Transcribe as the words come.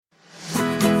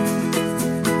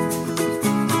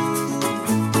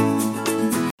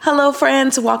Hello,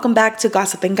 friends. Welcome back to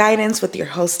Gossip and Guidance with your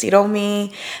host,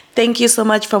 Hiromi. Thank you so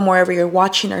much from wherever you're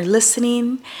watching or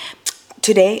listening.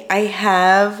 Today, I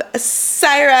have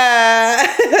Syra.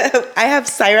 I have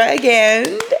Syra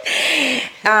again.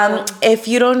 If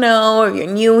you don't know or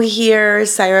you're new here,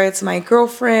 Syra is my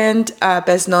girlfriend,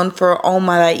 best known for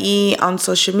Omadai on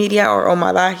social media or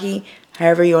Omadahi,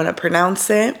 however you want to pronounce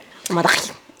it.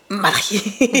 Omadahi. Why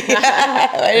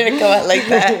did it come out like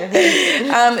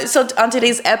that? So on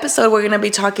today's episode, we're going to be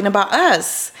talking about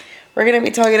us. We're going to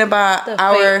be talking about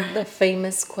the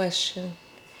famous question.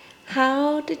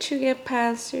 How did you get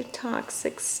past your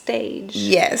toxic stage?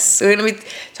 Yes, we're going to be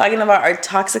talking about our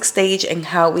toxic stage and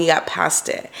how we got past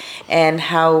it. And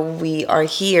how we are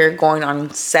here going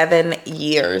on 7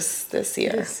 years this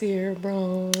year. This year,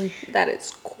 bro. That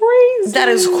is crazy. That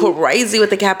is crazy with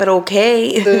the capital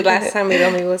K. Dude, last time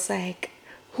Hiromi was like,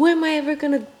 who am I ever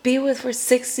going to be with for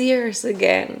 6 years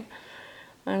again?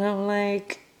 And I'm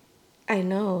like, I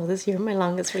know, this year my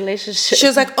longest relationship. She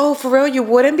was like, oh, for real, you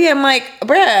wouldn't be? I'm like,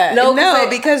 bruh, no,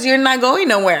 because you're not going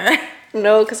nowhere.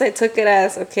 No, because I took it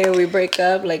as, okay, we break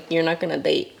up, like, you're not going to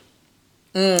date.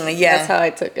 Yeah. That's how I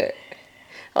took it.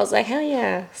 I was like, hell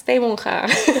yeah, stay monja.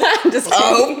 I'm just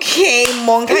kidding. Okay,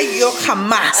 monja, yo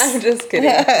jamás. I'm just kidding.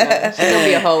 No, she's going to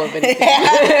be a hoe of anything.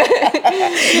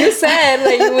 You said,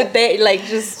 like, you would date, like,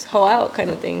 just hoe out kind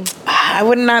of thing. I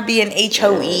would not be an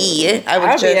HOE.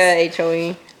 I'd be an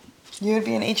HOE. You would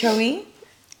be an HOE?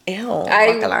 Ew.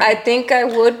 I think I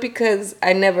would because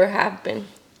I never have been.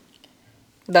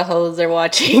 The hoes are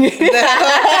watching. Pull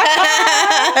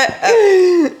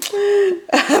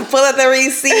out the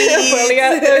receipts. Pulling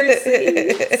out the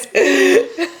receipts.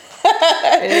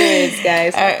 Anyways,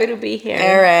 guys, happy to be here.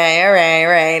 All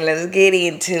right. Let's get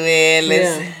into it.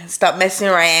 Let's stop messing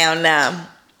around now.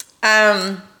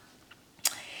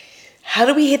 How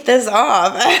do we hit this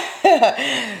off?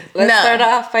 Let's start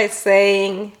off by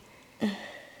saying,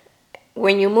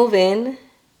 when you move in,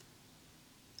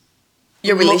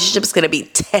 your relationship's gonna be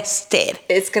tested.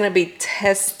 It's gonna be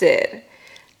tested.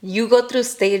 You go through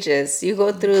stages. You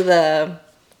go through the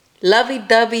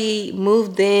lovey-dovey,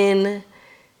 moved in,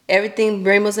 everything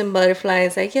rainbows and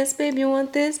butterflies. Like, yes, babe, you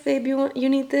want this? Babe, you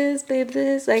need this? Babe,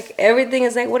 this? Like, everything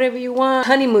is like whatever you want.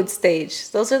 Honeymoon stage.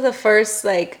 Those are the first,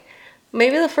 like,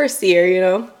 maybe the first year, you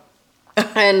know?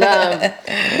 And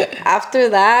after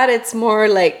that, it's more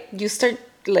like you start,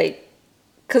 like,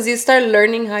 because you start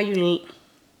learning how you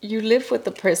live with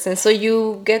the person. So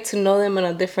you get to know them on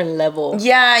a different level.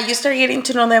 Yeah, you start getting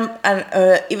to know them on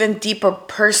an even deeper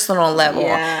personal level.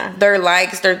 Yeah. Their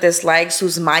likes, their dislikes,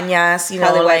 sus mañas, you know,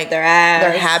 how they like their ass.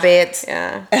 Their habits.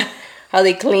 Yeah. How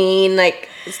they clean, like,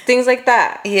 things like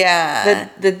that. Yeah.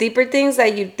 The deeper things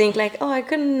that you think, like, oh, I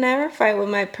could never fight with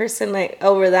my person, like,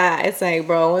 over that. It's like,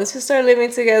 bro, once you start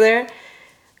living together,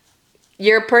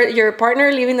 your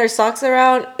partner leaving their socks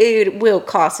around, it will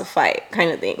cause a fight,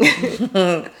 kind of thing.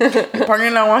 Your partner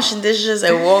not washing dishes,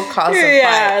 it will cause a fight.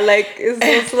 Yeah, like, it's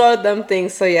those little dumb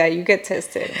things. So, yeah, you get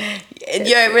tested.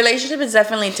 Your relationship is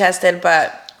definitely tested,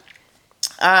 but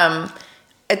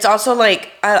it's also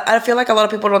like, I feel like a lot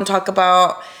of people don't talk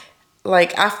about,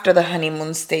 like, after the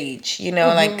honeymoon stage, you know,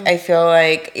 like, I feel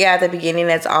like, yeah, at the beginning,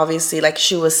 it's obviously, like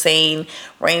she was saying,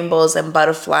 rainbows and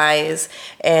butterflies,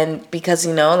 and because,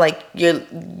 you know, like,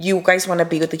 you guys want to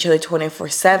be with each other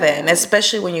 24/7,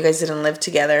 especially when you guys didn't live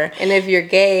together. And if you're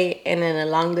gay and in a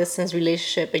long-distance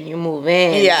relationship and you move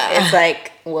in, it's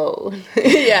like, whoa.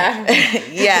 Yeah.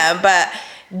 Yeah, but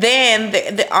then,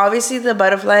 obviously, the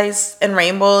butterflies and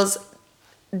rainbows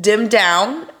dim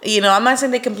down. You know, I'm not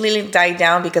saying they completely died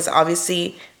down because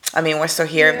obviously, I mean, we're still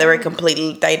here. If they were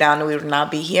completely died down, we would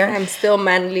not be here. I'm still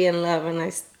madly in love and I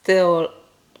still...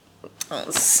 Oh,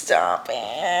 stop it.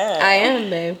 I am,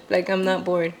 babe. Like, I'm not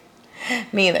bored.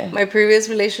 Me either. My previous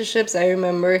relationships, I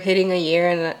remember hitting a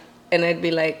year and I'd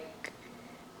be like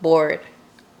bored,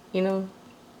 you know?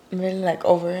 Really, like,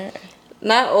 over it?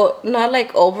 Not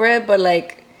like over it, but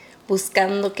like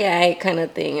buscando que hay kind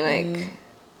of thing, like...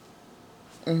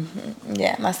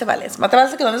 Yeah, más te vales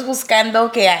que no andes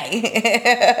buscando que hay.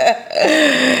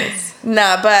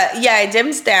 No, but yeah, it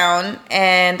dims down,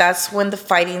 and that's when the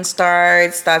fighting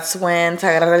starts. That's when te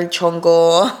agarra el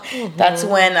chongo. That's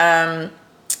when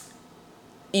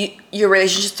your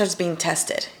relationship starts being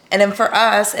tested. And then for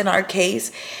us, in our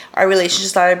case, our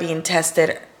relationship started being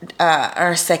tested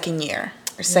our second year.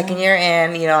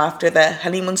 And, you know, after the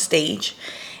honeymoon stage.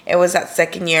 It was that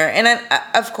second year. And then,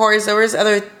 of course, there was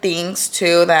other things,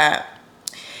 too, that...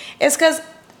 It's because,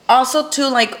 also, too,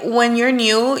 like, when you're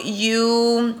new,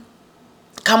 you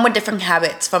come with different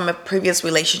habits from a previous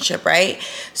relationship, right?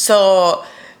 So,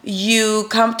 you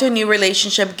come to a new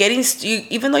relationship,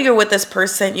 even though you're with this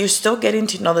person, you're still getting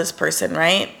to know this person,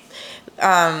 right?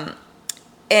 And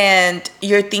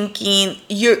you're thinking,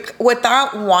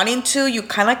 without wanting to, you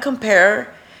kind of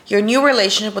compare your new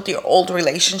relationship with your old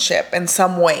relationship in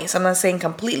some ways. I'm not saying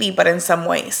completely, but in some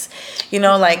ways.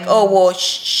 Like, oh, well,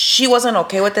 she wasn't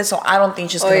okay with this, so I don't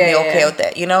think she's going to be okay with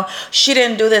it. She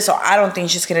didn't do this, so I don't think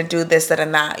she's going to do this, that,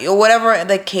 and that. Or whatever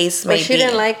the case may be. But she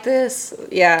didn't like this.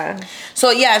 Yeah.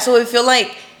 So we feel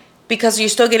like because you're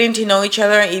still getting to know each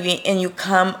other and you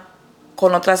come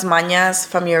con otras mañas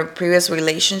from your previous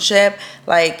relationship,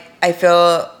 like, I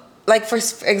feel like, for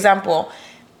example,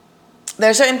 there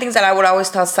are certain things that I would always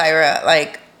tell Syra,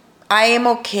 like, I am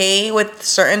okay with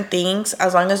certain things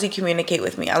as long as you communicate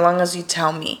with me, as long as you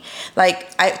tell me.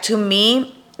 Like, to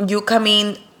me, you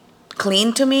coming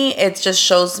clean to me, it just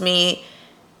shows me,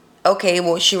 okay,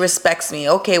 well, she respects me.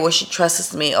 Okay, well, she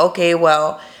trusts me. Okay,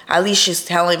 well, at least she's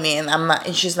telling me,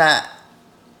 and she's not,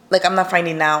 like, I'm not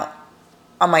finding out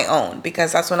on my own,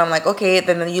 because that's when I'm like, okay,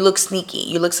 then you look sneaky,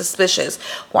 you look suspicious.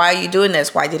 Why are you doing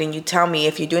this? Why didn't you tell me?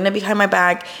 If you're doing it behind my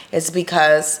back, it's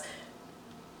because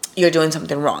you're doing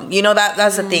something wrong.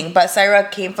 That's the thing. But Syra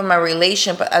came from a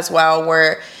relationship as well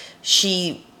where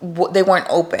they weren't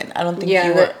open. I don't think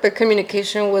you were. The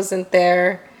communication wasn't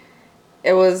there.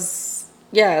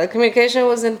 The communication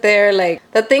wasn't there. Like,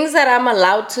 the things that I'm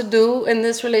allowed to do in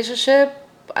this relationship,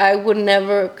 I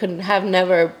could have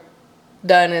never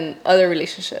done in other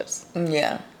relationships.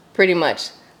 Yeah. Pretty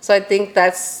much. So I think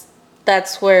that's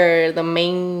where the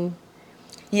main...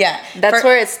 Yeah.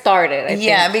 Where it started, I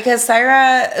think. Because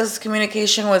Syra's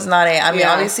communication was not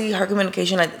obviously her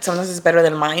communication sometimes is better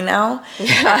than mine now.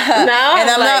 Yeah. Now?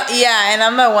 And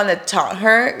I'm the one that taught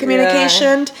her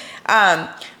communication.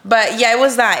 Yeah. But yeah, it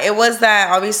was that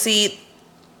obviously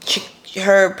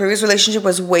her previous relationship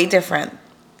was way different.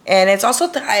 And it's also,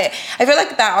 I feel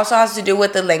like that also has to do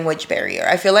with the language barrier.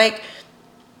 I feel like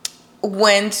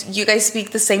when you guys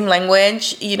speak the same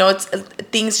language, it's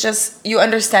things just, you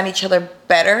understand each other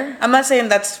better. I'm not saying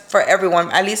that's for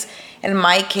everyone. At least in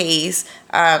my case,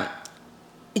 like,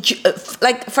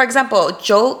 for example,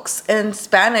 jokes in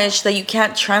Spanish that you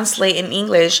can't translate in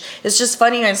English, it's just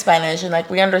funnier in Spanish, and,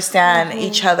 like, we understand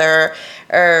each other.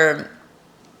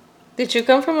 Did you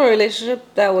come from a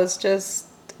relationship that was just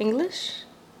English?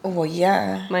 Well,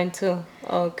 yeah. Mine too.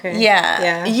 Okay.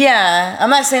 Yeah. I'm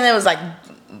not saying it was, like,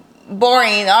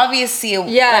 boring. Obviously,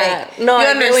 yeah. Like, no, you I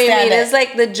understand what you mean. it. It's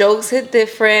like the jokes hit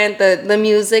different. The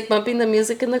music, bumping the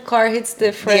music in the car hits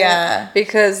different. Yeah.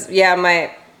 Because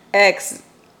my ex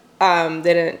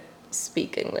didn't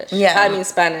speak English. Yeah. I mean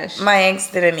Spanish. My ex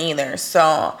didn't either.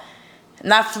 So,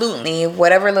 not fluently,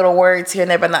 whatever little words here and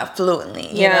there, but not fluently.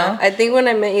 You know? I think when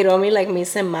I met Hiromi, like, me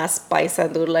hice más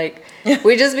paisa, dude. Like,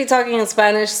 we just be talking in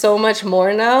Spanish so much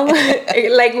more now.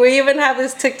 Like, we even have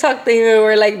this TikTok thing where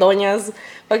we're like doñas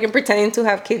fucking pretending to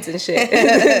have kids and shit,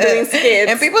 doing skits.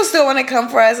 And people still want to come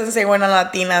for us and say we're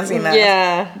not Latinas,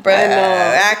 Yeah, but I know.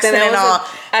 accent and all.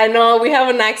 I know, we have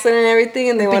an accent and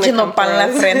everything, and they want to come for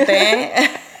us.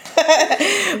 Frente.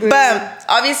 But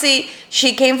obviously,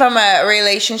 she came from a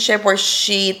relationship where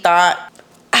she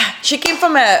came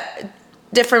from a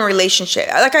different relationship.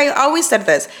 Like, I always said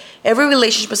this, every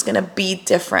relationship is going to be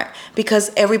different because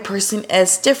every person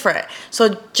is different.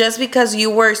 So just because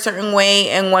you were a certain way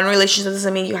in one relationship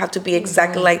doesn't mean you have to be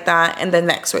exactly like that in the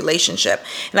next relationship.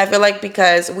 And I feel like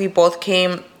because we both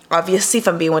came, obviously,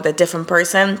 from being with a different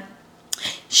person,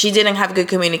 she didn't have good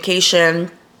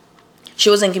communication. She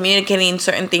wasn't communicating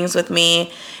certain things with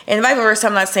me, and vice versa.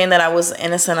 I'm not saying that I was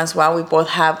innocent as well.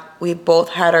 We both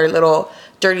had our little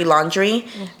dirty laundry.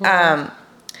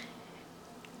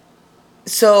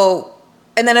 So,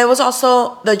 and then it was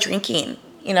also the drinking.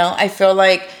 I feel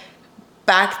like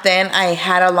back then I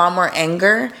had a lot more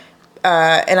anger,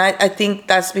 and I think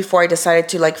that's before I decided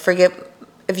to, like, forgive.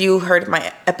 If you heard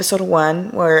my episode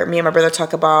 1 where me and my brother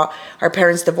talk about our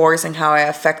parents' divorce and how it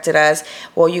affected us,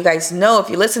 well, you guys know, if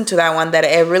you listen to that one, that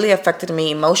it really affected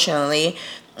me emotionally.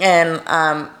 And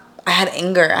I had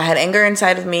anger. I had anger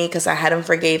inside of me because I hadn't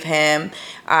forgave him.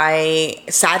 I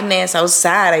was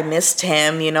sad. I missed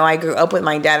him. I grew up with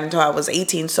my dad until I was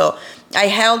 18. So I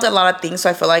held a lot of things. So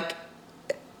I feel like,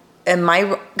 and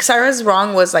Syra's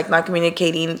wrong was, like, not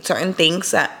communicating certain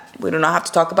things that we do not have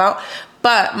to talk about.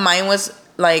 But mine was,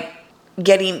 like,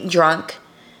 getting drunk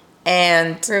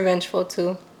and revengeful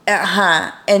too.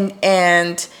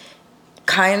 And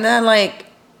kind of, like,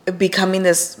 becoming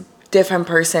this different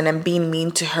person and being mean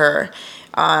to her.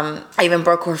 I even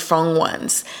broke her phone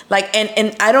once. Like,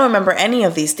 and I don't remember any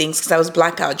of these things because I was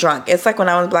blackout drunk. It's like when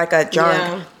I was blackout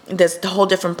drunk, this whole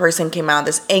different person came out.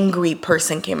 This angry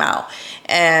person came out,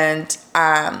 and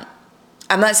I'm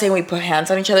not saying we put hands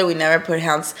on each other. We never put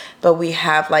hands, but we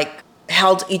have like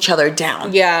held each other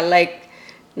down. Yeah, like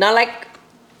not like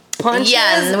punches.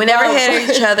 Yeah, we never hit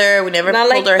each other. We never pulled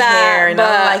like our that, hair.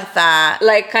 Not like that.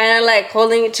 Like kind of like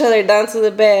holding each other down to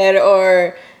the bed,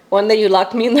 or one day you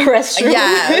locked me in the restroom.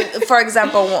 Yeah. For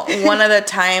example, one of the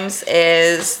times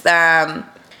is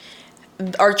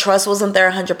our trust wasn't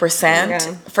there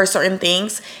 100% for certain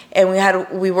things, and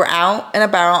we were out and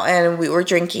about and we were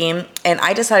drinking, and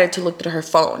I decided to look through her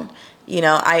phone. You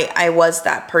know, I was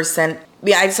that person.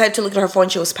 Yeah, I decided to look at her phone.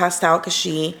 She was passed out because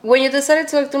she... When you decided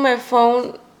to look through my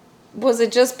phone, was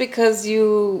it just because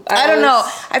you... I don't know.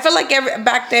 I felt like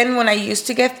back then when I used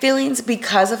to get feelings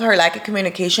because of her lack of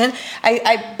communication,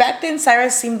 I back then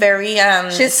Sarah seemed very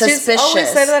suspicious. She's always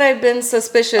said that I've been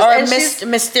suspicious. Or and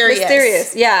mysterious.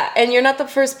 Mysterious, yeah. And you're not the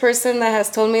first person that has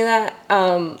told me that.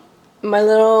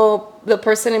 The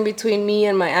person in between me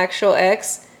and my actual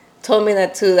ex told me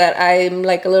that too, that I'm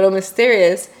like a little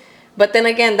mysterious. But then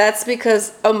again, that's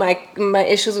because of my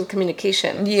issues with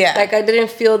communication. Yeah. Like I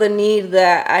didn't feel the need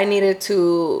that I needed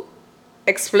to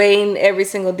explain every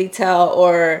single detail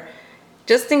or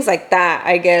just things like that,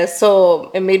 I guess.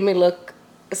 So it made me look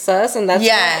sus, and that's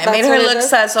it made her look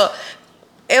sus. So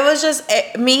it was just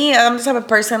me. I'm the type of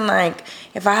person, like,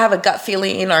 if I have a gut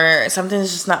feeling or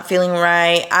something's just not feeling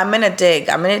right, I'm gonna dig.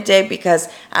 I'm gonna dig because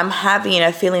I'm having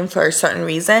a feeling for a certain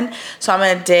reason. So I'm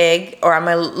gonna dig, or I'm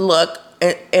gonna look.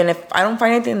 And if I don't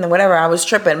find anything, then whatever, I was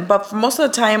tripping. But for most of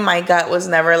the time, my gut was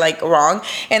never, like, wrong.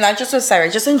 And not just with Sarah,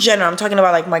 just in general. I'm talking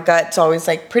about, like, my gut's always,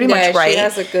 like, pretty much right. She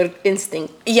has a good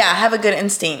instinct. Yeah, I have a good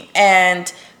instinct.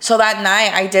 And so that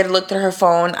night, I did look through her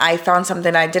phone. I found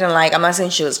something I didn't like. I'm not saying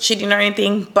she was cheating or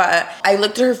anything, but I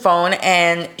looked through her phone,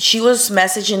 and she was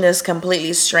messaging this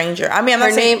completely stranger. I mean, I'm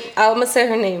not saying... I'm going to say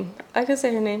her name. I can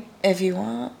say her name. If you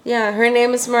want. Yeah, her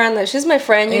name is Miranda. She's my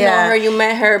friend. You know her. You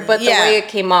met her. But the way it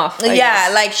came off. I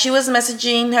guess. Like, she was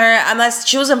messaging her. Unless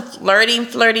she wasn't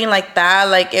flirting like that.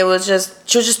 Like, she was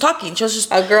just talking. She was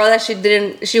just... A girl that she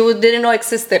didn't know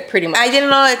existed, pretty much. I didn't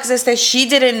know it existed. She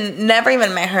never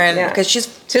even met her. Because she's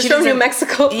from New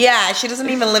Mexico. Yeah, she doesn't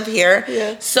even live here.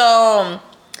 Yeah. So...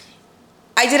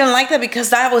 I didn't like that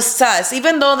because that was sus.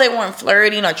 Even though they weren't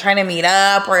flirting or trying to meet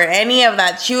up or any of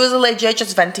that, she was legit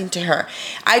just venting to her.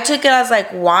 I took it as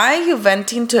like, why are you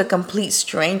venting to a complete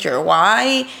stranger?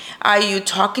 Why are you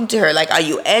talking to her? Like, are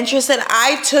you interested?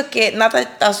 I took it, not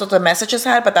that that's what the messages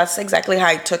had, but that's exactly how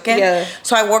I took it. Yeah.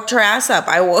 So I woke her ass up.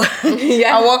 I woke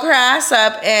her ass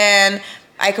up and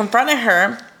I confronted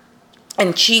her,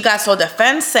 and she got so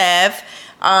defensive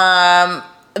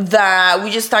that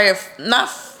we just started not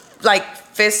like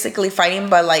physically fighting,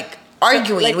 but like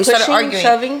arguing. Like we started arguing,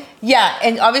 shoving. Yeah,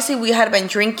 and obviously we had been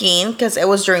drinking because it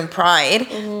was during Pride,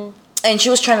 and she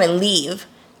was trying to leave.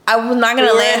 I was not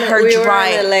gonna let her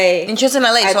drive. Were in LA. And she was in LA.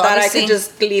 I so thought I could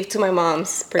just leave to my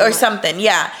mom's or something.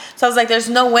 Yeah. So I was like, "There's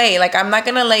no way. Like, I'm not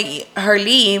gonna let her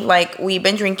leave. Like, we've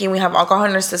been drinking. We have alcohol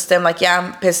in our system. Like, yeah,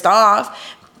 I'm pissed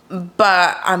off."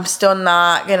 But I'm still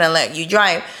not gonna let you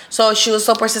drive. So she was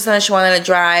so persistent that she wanted to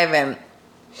drive, and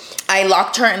I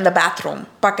locked her in the bathroom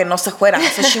pa que no se fuera,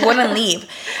 so she wouldn't leave.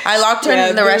 I locked her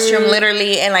in the restroom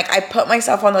literally, and like I put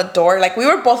myself on the door. Like, we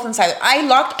were both inside. I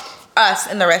locked us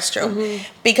in the restroom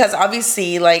because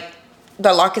obviously like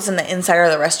the lock is in the inside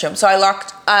of the restroom. So I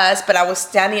locked us, but I was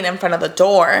standing in front of the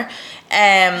door,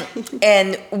 and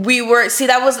we were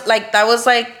that was like the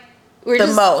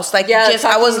most like just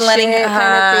I wasn't letting her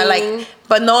kind of like,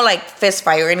 but no like fist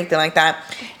fight or anything like that.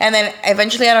 And then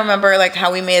eventually I don't remember like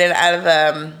how we made it out of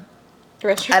the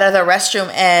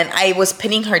restroom, and I was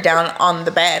pinning her down on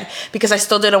the bed because I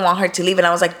still didn't want her to leave, and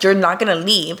I was like, "You're not gonna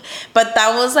leave." But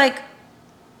that was like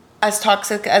as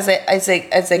toxic as it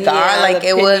got. Like,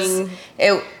 it was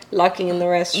locking in the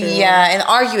restroom. Yeah, and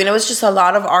arguing. It was just a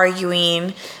lot of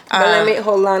arguing. But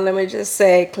let me just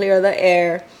say, clear the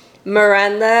air.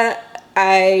 Miranda,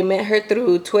 I met her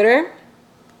through Twitter.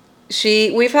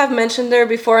 We've mentioned her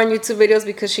before on YouTube videos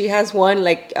because she has won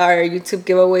like our YouTube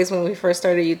giveaways when we first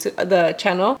started the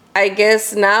channel. I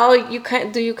guess now you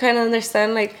kind of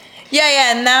understand like.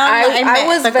 Yeah. Now I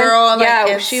was the girl.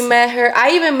 Yeah, she met her.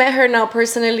 I even met her now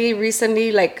personally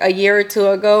recently, like a year or two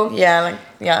ago. Yeah,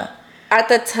 At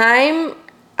the time,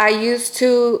 I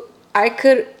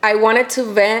wanted to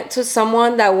vent to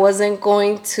someone that wasn't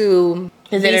going to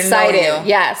be cited.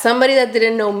 Yeah, somebody that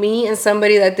didn't know me and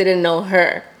somebody that didn't know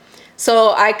her.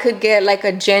 So I could get like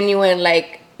a genuine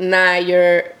like, nah,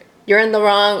 you're you're in the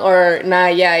wrong, or nah,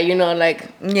 yeah, you know, like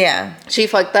Yeah. she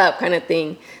fucked up kind of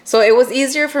thing. So it was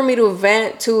easier for me to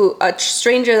vent to a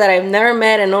stranger that I've never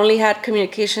met and only had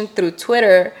communication through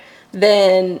Twitter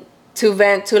than to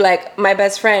vent to like my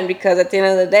best friend, because at the end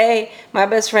of the day, my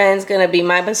best friend's gonna be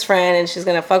my best friend and she's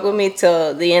gonna fuck with me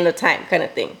till the end of time kind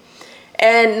of thing.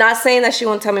 And not saying that she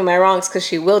won't tell me my wrongs, because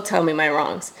she will tell me my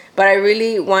wrongs. But I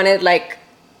really wanted, like,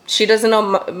 she doesn't know,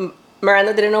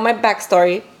 Miranda didn't know my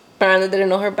backstory. Miranda didn't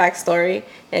know her backstory.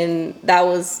 And that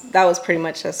was pretty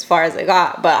much as far as I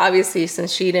got. But obviously,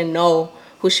 since she didn't know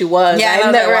who she was. Yeah,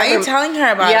 I've never, why are you telling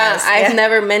her about this? I've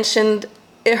never mentioned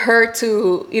her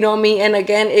to, you know, me. And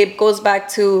again, it goes back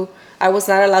to, I was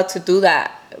not allowed to do that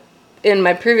in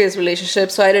my previous relationship.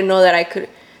 So I didn't know that I could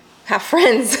have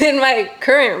friends in my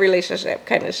current relationship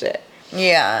kind of shit.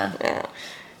 Yeah. Yeah.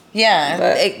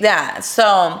 Yeah. Yeah.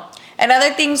 So, and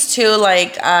other things too,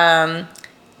 like,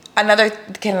 another,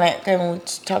 can we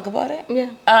talk about it?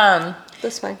 Yeah.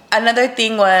 That's fine. Another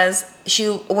thing was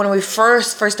when we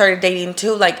first started dating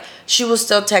too, like she was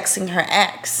still texting her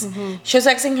ex. Mm-hmm. She was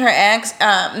texting her ex.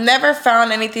 Never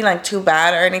found anything like too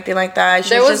bad or anything like that.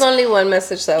 There was only one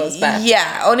message that was bad.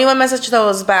 Yeah, only one message that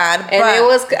was bad.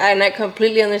 And I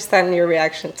completely understand your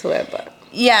reaction to it, but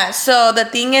yeah. So the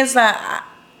thing is that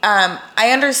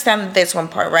I understand this one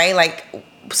part, right? Like,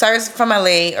 Sarah's from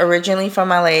LA, originally from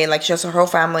LA. Like, she has her whole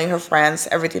family, her friends,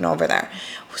 everything over there.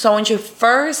 So when she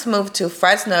first moved to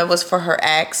Fresno, it was for her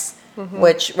ex,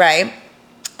 which, right?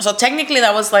 So technically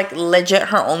that was like legit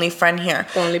her only friend here.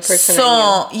 The only person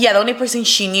I knew. Yeah, the only person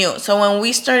she knew. So when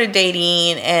we started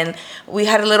dating and we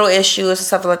had a little issues and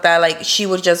stuff like that, like she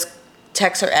would just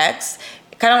text her ex,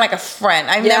 kind of like a friend.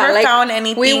 I've never found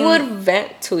anything. We would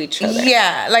vent to each other.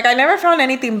 Yeah, like I never found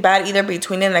anything bad either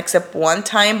between them except one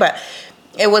time, but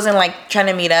it wasn't like trying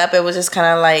to meet up. It was just kind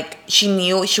of like she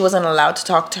knew she wasn't allowed to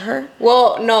talk to her.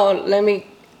 Well, no,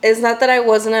 it's not that I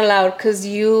wasn't allowed, because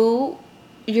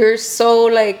you're so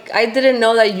like, I didn't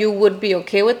know that you would be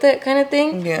okay with it kind of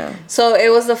thing. Yeah. So it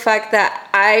was the fact that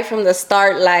I from the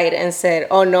start lied and said,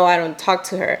 oh no, I don't talk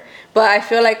to her. But I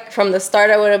feel like from the start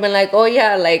I would have been like, oh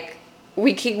yeah, like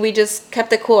we just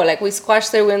kept it cool. Like we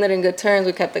squashed it, we ended in good terms,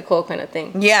 we kept it cool kind of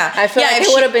thing. Yeah. I feel like it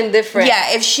would have been different.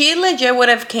 Yeah, if she legit would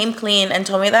have came clean and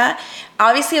told me that,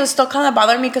 obviously it was still kind of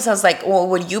bothering me, because I was like, well,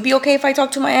 would you be okay if I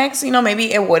talk to my ex? You know,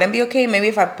 maybe it wouldn't be okay. Maybe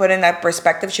if I put in that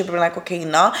perspective, she would be like, okay,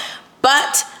 no.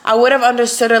 But I would have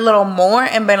understood a little more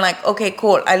and been like, okay,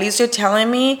 cool. At least you're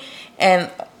telling me, and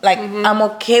like I'm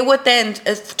okay with it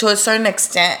to a certain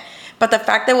extent. But the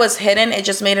fact that it was hidden, it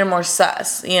just made it more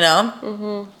sus, you know?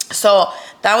 Mm-hmm. So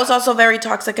that was also very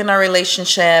toxic in our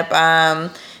relationship. And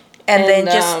then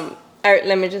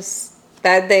just...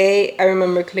 that day, I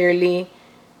remember clearly,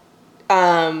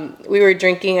 we were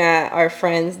drinking at our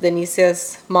friend's,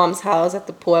 Denisia's mom's house at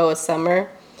the pool. It was summer.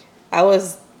 I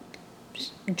was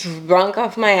drunk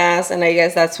off my ass, and I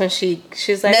guess that's when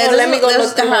she's like, let me go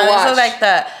look through her watch. So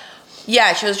like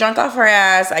yeah, she was drunk off her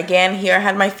ass. Again, here I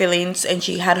had my feelings, and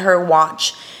she had her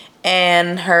watch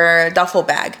and her duffel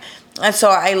bag. And so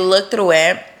I looked through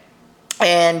it,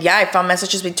 and yeah, I found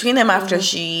messages between them after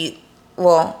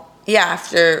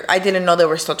after I didn't know they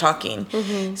were still talking.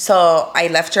 Mm-hmm. So I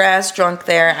left her ass drunk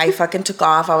there. I fucking took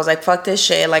off. I was like, fuck this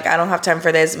shit. Like, I don't have time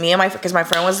for this. Because my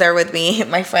friend was there with me.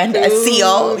 My friend,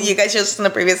 CO, you guys just in the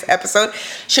previous episode.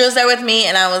 She was there with me,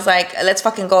 and I was like, let's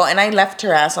fucking go. And I left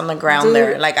her ass on the ground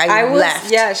there. Like, I left.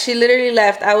 Yeah, she literally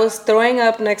left. I was throwing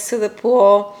up next to the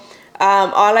pool.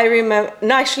 All I remember...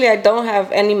 No, actually, I don't have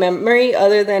any memory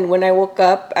other than when I woke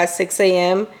up at 6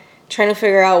 a.m., trying to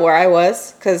figure out where I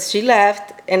was, because she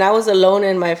left and I was alone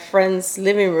in my friend's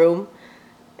living room,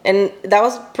 and that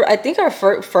was I think our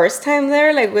first time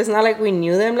there. Like, it's not like we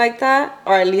knew them like that,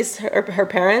 or at least her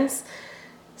parents.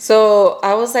 So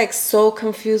I was like so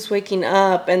confused waking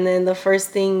up, and then the first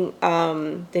thing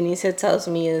Denise tells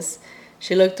me is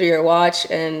she looked through your watch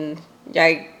and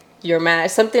you're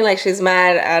mad, something like she's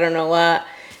mad, I don't know what.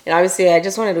 And obviously I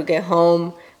just wanted to get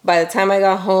home. By the time I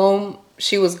got home,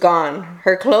 she was gone.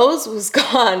 Her clothes was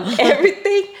gone.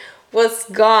 Everything was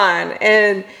gone.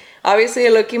 And obviously,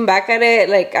 looking back at it,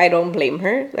 like, I don't blame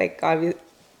her. Like, I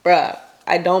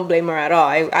don't blame her at all.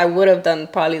 I would have done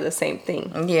probably the same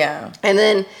thing. Yeah. And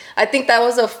then I think that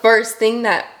was the first thing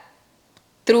that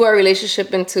threw our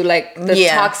relationship into, like, the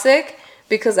toxic.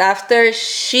 Because after I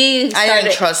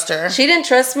didn't trust her. She didn't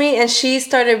trust me, and she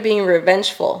started being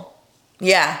revengeful.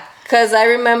 Yeah. Because I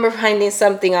remember finding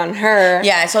something on her.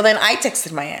 Yeah, so then I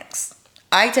texted my ex.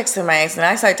 And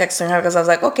I started texting her because I was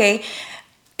like, okay,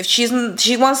 if she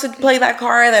wants to play that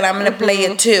card, then I'm going to play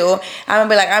it too. I'm going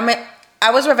to be like, I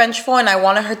was revengeful and I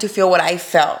wanted her to feel what I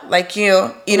felt. Like you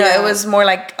know, Yeah. it was more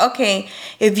like, okay,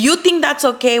 if you think that's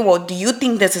okay, well, do you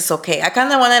think this is okay? I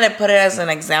kind of wanted to put it as an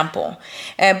example.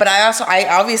 But I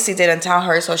obviously didn't tell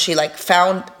her, so she like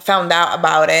found out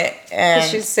about it. And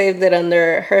She saved it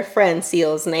under her friend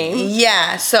Seal's name.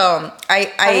 yeah, so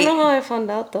I don't know how I found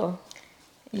out though.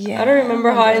 yeah, I don't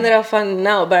remember how I ended up finding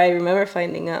out, but I remember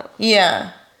finding out.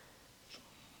 Yeah.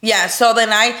 Yeah, so then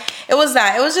it was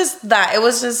just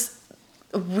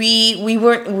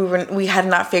we had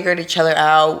not figured each other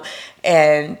out,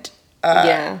 and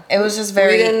it was just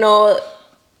very, we didn't know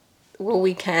what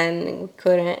we can and we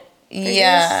couldn't.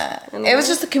 It was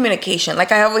just the communication.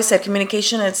 Like I always said,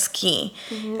 communication is key.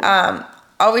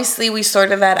 Obviously we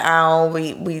sorted that out.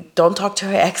 We don't talk to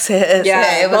our exes.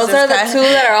 Yeah, it was those are the two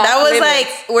that are off that was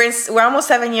limits. like we're almost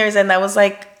 7 years, and that was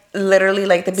like literally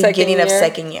like the beginning of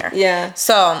second year. Yeah.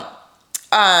 So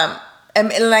and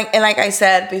like I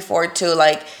said before too,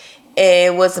 like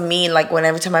it was me, like when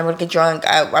every time I would get drunk,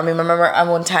 I remember at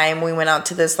one time we went out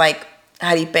to this like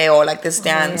jaripeo, like this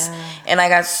dance, and I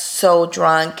got so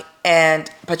drunk and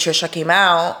Patricia came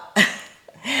out.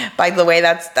 By the way,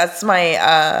 that's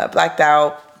my blacked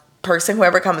out person.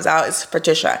 Whoever comes out is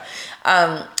Patricia.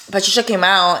 Patricia came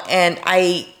out, and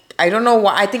I don't know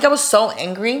why. I think I was so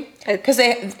angry because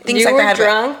things you like were that.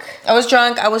 Drunk? I was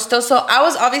drunk. I was still so. I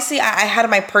was obviously. I had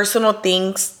my personal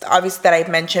things, obviously, that I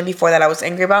mentioned before that I was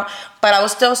angry about. But I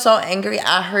was still so angry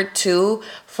at her too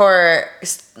for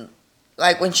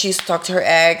like when she used to talk to her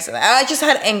ex. I just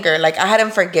had anger. Like I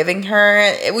hadn't forgiven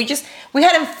her. We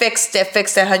hadn't fixed it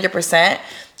 100%.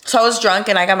 So I was drunk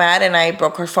and I got mad and I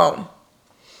broke her phone.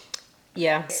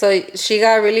 Yeah. So she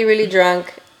got really, really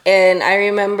drunk. And I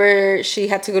remember she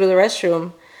had to go to the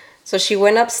restroom. So she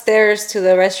went upstairs to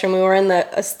the restroom. We were in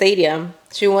a stadium.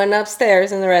 She went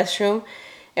upstairs in the restroom.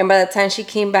 And by the time she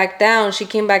came back down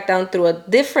through a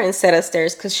different set of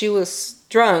stairs because she was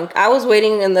drunk. I was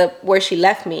waiting in where she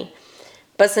left me.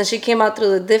 But since she came out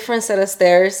through the different set of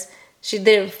stairs, she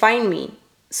didn't find me.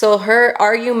 So her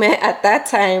argument at that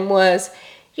time was,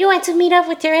 you went to meet up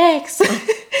with your ex.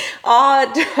 All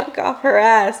drunk off her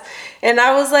ass. And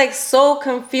I was like so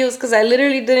confused because I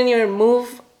literally didn't even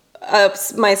move up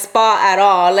my spot at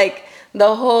all. Like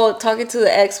the whole talking to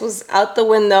the ex was out the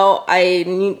window. I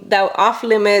knew that off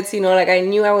limits, like I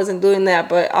knew I wasn't doing that,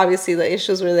 but obviously the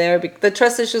issues were there. The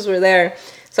trust issues were there.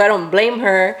 So I don't blame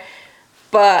her.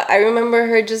 But I remember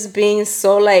her just being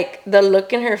so like, the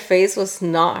look in her face was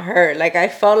not her. Like I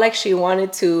felt like she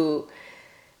wanted to,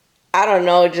 I don't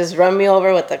know, just run me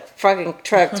over with the fucking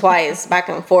truck twice, back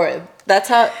and forth. That's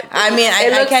how. I mean,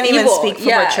 I can't even speak for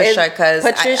Patricia because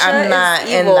I'm not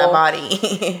in that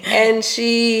body. And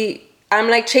I'm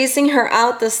like chasing her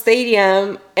out the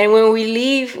stadium, and when we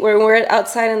leave, when we're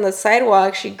outside on the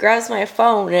sidewalk, she grabs my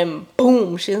phone and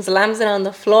boom, she slams it on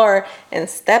the floor and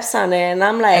steps on it, and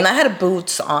I'm like, and I had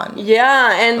boots on.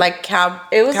 Yeah, and like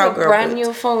it was a brand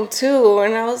new phone too,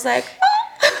 and I was like,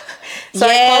 oh. So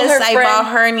yes, I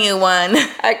bought her a new one.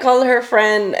 I called her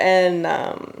friend and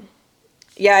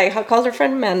I called her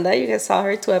friend Amanda. You guys saw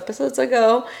her 2 episodes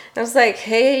ago. And I was like,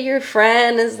 hey, your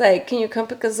friend is like, can you come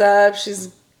pick us up?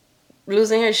 She's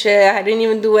losing her shit. I didn't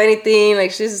even do anything.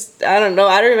 Like I don't know.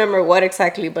 I don't remember what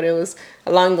exactly, but it was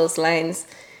along those lines.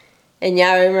 And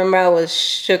yeah, I remember I was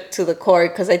shook to the core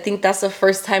because I think that's the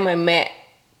first time I met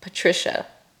Patricia.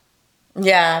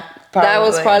 Yeah, probably. That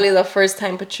was probably the first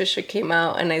time Patricia came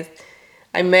out, and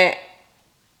I met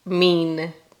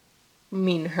mean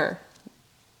her.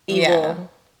 Evil.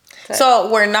 Yeah. So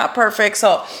we're not perfect.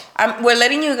 So we're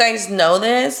letting you guys know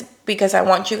this because I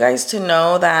want you guys to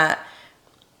know that.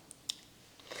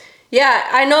 Yeah,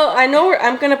 I know.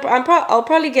 I'll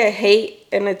probably get hate,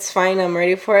 and it's fine. I'm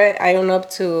ready for it. I own up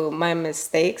to my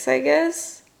mistakes, I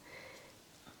guess.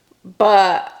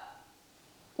 But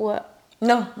what?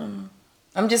 No.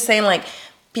 I'm just saying, like,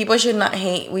 people should not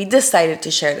hate. We decided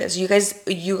to share this. You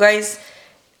guys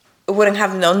wouldn't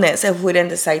have known this if we didn't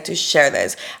decide to share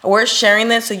this. We're sharing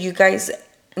this so you guys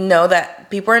know that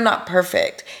people are not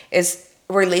perfect.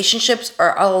 Relationships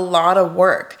are a lot of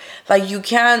work. Like, you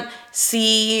can't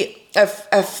see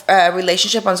a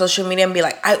relationship on social media and be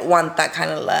like, I want that kind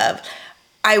of love.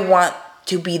 I want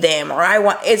to be them. Or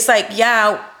it's like,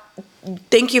 yeah,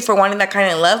 thank you for wanting that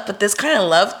kind of love, but this kind of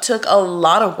love took a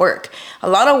lot of work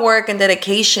and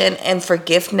dedication and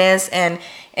forgiveness and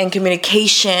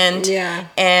communication. Yeah.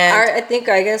 And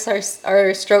I guess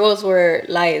our struggles were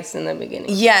lies in the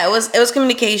beginning. Yeah, it was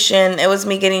communication. It was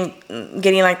me getting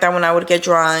like that when I would get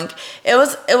drunk. It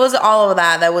was all of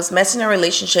that was messing our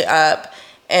relationship up,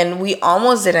 and we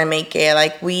almost didn't make it.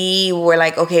 Like, we were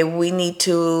like, okay, we need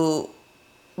to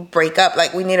break up.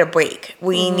 Like, we need a break.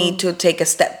 We need to take a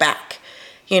step back,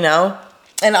 you know?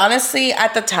 And honestly,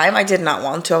 at the time, I did not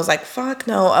want to. I was like, fuck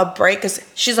no, a break. Because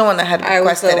she's the one that had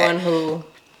requested it. I was the one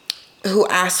who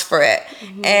asked for it.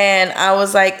 And I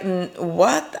was like,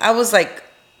 what? I was like,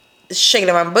 shaking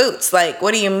in my boots. Like,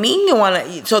 what do you mean you want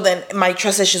to? So then my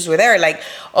trust issues were there. Like,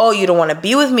 oh, you don't want to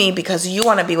be with me because you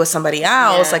want to be with somebody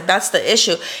else. Yeah. Like, that's the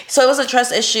issue. So it was a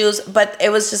trust issues, but it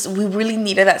was just, we really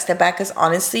needed that step back because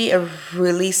honestly, it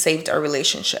really saved our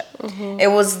relationship. It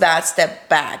was that step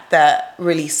back that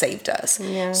really saved us.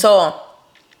 Yeah. So,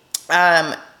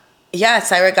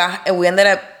 Syra got, we ended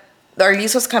up, our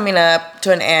lease was coming up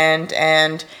to an end,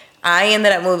 and I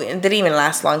ended up moving. It didn't even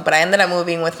last long, but I ended up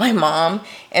moving with my mom,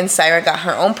 and Syra got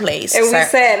her own place. And we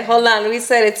said, hold on, we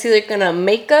said it's either gonna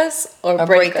make us or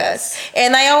break us.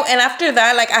 And after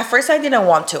that, like, at first I didn't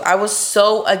want to. I was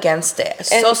so against it.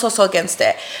 So against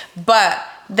it. But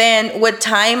then with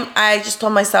time, I just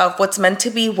told myself, what's meant to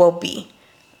be will be.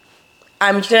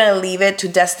 I'm gonna leave it to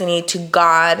destiny, to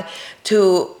God,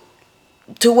 to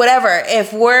whatever.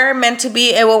 If we're meant to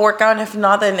be, it will work out. And if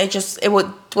not, then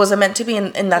wasn't meant to be,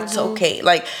 and that's okay.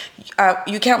 Like,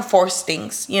 you can't force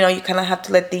things. You know, you kind of have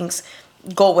to let things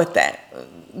go with it.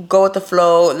 Go with the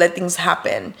flow, let things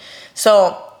happen.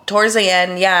 So towards the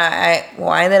end, I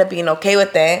ended up being okay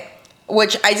with it,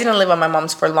 which I didn't live at my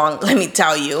mom's for long, let me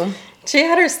tell you. She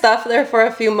had her stuff there for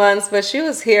a few months, but she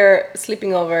was here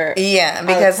sleeping over. Yeah,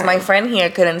 because my friend here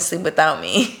couldn't sleep without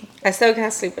me. I still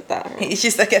can't sleep without her.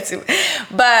 She still can't sleep.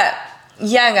 But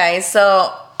yeah, guys,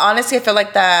 so honestly, I feel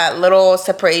like that little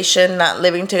separation, not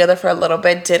living together for a little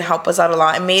bit, did help us out a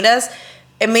lot. It made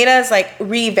us like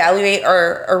reevaluate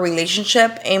our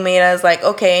relationship. It made us like,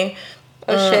 okay,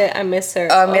 shit, I miss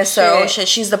her. I miss her. Oh shit,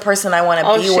 she's the person I want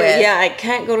to be with. Yeah, I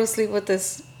can't go to sleep without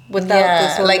this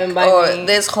woman by me.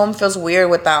 This home feels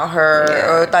weird without her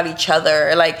or without each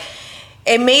other. Like,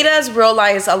 it made us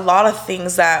realize a lot of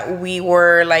things that we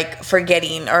were like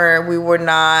forgetting or we were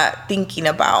not thinking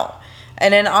about.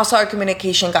 And then also our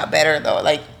communication got better though.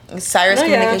 Like, Syra's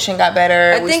communication got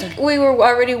better. I think we were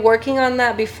already working on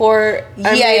that before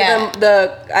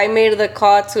I made the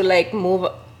call to like move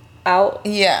out.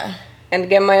 Yeah. And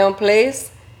get my own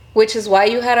place, which is why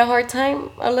you had a hard time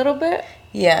a little bit.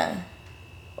 Yeah.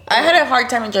 I had a hard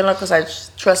time in general because I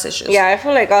trust issues. Yeah, I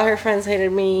feel like all her friends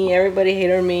hated me. Everybody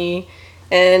hated me.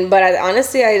 But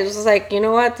honestly, I was like, you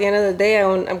know what? At the end of the day,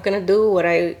 I'm going to do what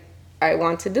I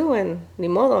want to do. And ni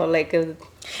modo. Like,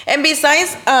 and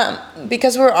besides,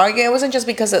 because we were arguing, it wasn't just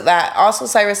because of that. Also,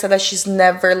 Syra said that she's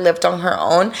never lived on her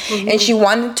own. And she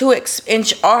wanted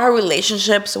to, all her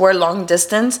relationships were long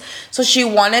distance. So she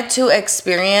wanted to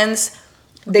experience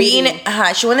dating.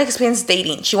 She wanted to experience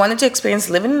dating. She wanted to experience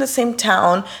living in the same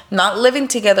town, not living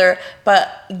together, but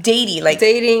dating. Like,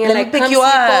 dating and like, pick you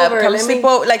up, come sleep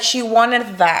over. Like, she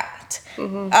wanted that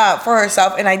for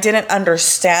herself. And I didn't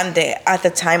understand it at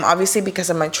the time, obviously because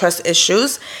of my trust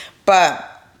issues. But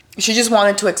she just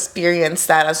wanted to experience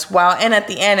that as well. And at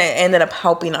the end, it ended up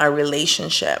helping our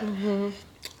relationship.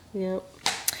 Yep.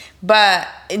 But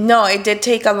no, it did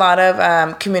take a lot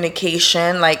of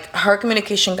communication. Like, her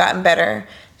communication gotten better,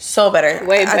 so better.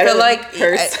 Way better. I feel like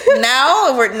hers.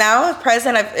 now at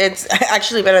present, it's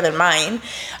actually better than mine.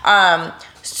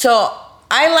 So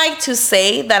I like to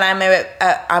say that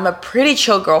I'm a pretty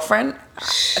chill girlfriend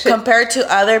compared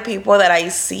to other people that I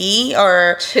see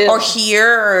or hear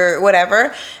or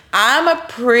whatever. I'm a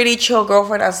pretty chill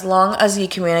girlfriend as long as you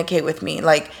communicate with me.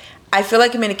 Like, I feel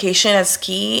like communication is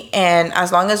key, and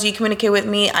as long as you communicate with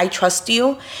me, I trust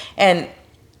you. And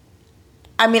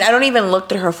I mean, I don't even look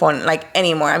through her phone like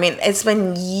anymore. I mean, it's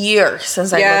been years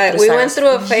since I looked through. We went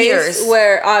through a phase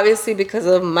where obviously because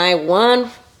of my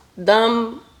one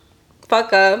dumb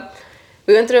fuck up,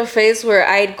 we went through a phase where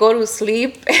I'd go to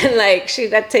sleep and like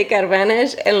she'd take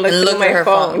advantage and look through my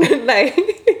phone. Like,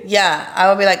 yeah, I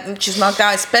would be like, she's knocked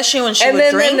out, especially when she would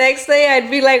drink. And then the next day I'd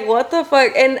be like, what the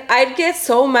fuck? And I'd get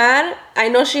so mad. I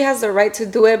know she has the right to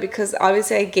do it because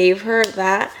obviously I gave her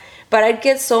that. But I'd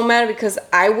get so mad because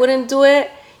I wouldn't do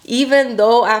it, even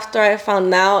though after I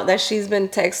found out that she's been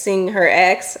texting her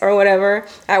ex or whatever.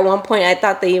 At one point I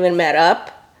thought they even met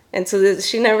up. And so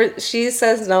she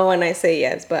says no and I say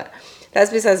yes, but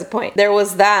that's besides the point. There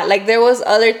was that. Like, there was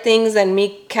other things than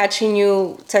me catching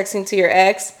you texting to your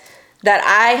ex that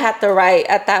I had the right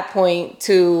at that point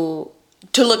to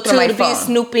look through my phone. To be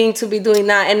snooping, to be doing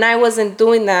that. And I wasn't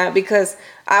doing that because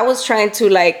I was trying to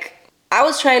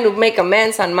make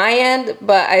amends on my end,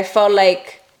 but I felt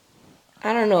like,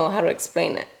 I don't know how to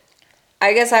explain it.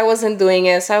 I guess I wasn't doing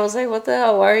it. So I was like, what the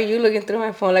hell? Why are you looking through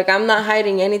my phone? Like, I'm not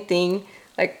hiding anything.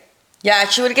 Like, Yeah,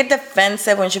 she would get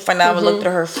defensive when she found out I would look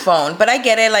through her phone. But I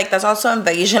get it. Like, that's also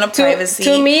invasion of privacy.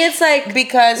 To me, it's like...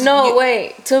 Because...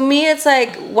 wait. To me, it's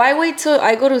like, why wait till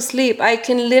I go to sleep? I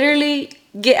can literally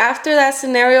get... After that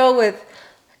scenario with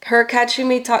her catching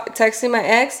me texting my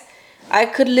ex, I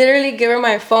could literally give her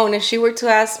my phone. If she were to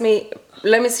ask me,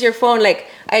 let me see your phone, like,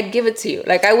 I'd give it to you.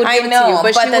 Like, I would give it to you.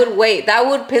 But she would wait. That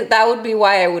would be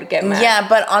why I would get mad. Yeah,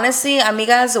 but honestly,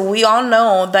 amigas, we all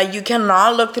know that you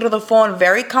cannot look through the phone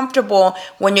very comfortable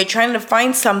when you're trying to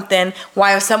find something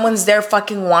while someone's there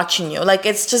fucking watching you. Like,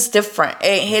 it's just different.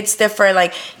 It hits different.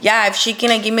 Like, yeah, if she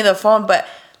can give me the phone, but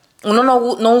uno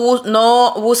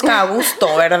no busca a gusto,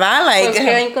 ¿verdad? Like,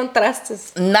 ¿qué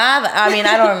encontraste? Nada. I mean,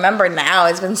 I don't remember now.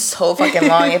 It's been so fucking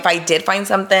long. If I did find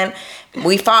something,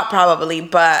 we fought probably,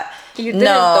 but you didn't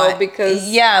though, because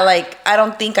like I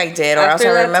don't think I did, or else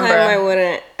I remember. After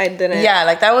that time, I didn't. Yeah,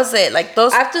 like that was it. Like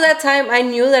those. After that time, I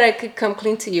knew that I could come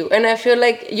clean to you, and I feel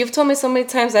like you've told me so many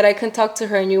times that I can talk to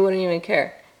her and you wouldn't even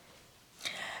care.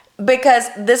 Because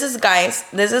this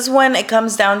is when it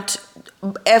comes down to.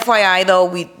 FYI though,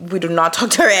 we do not talk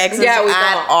to our exes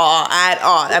at all.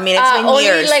 I mean, it's been only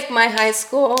years. Only like my high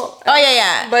school. Oh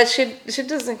yeah. But she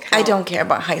doesn't count. I don't care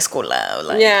about high school love.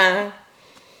 Like, yeah.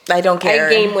 I don't care. I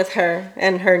game with her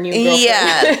and her new girlfriend.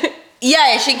 Yeah.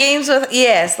 Yeah, she games with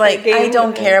like I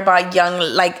don't care about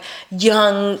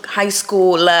young high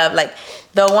school love. Like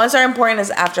the ones that are important is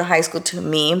after high school to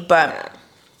me. But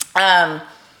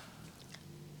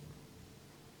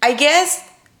I guess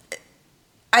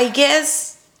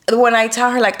when I tell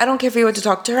her, like, I don't care if you were to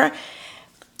talk to her,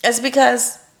 it's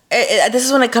because this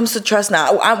is when it comes to trust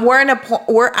now. We're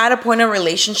at a point in a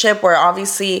relationship where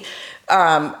obviously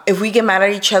if we get mad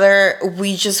at each other,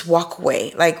 we just walk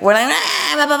away. Like, we're like,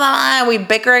 blah, blah, blah, we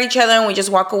bicker at each other and we just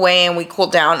walk away and we cool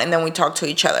down and then we talk to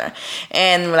each other.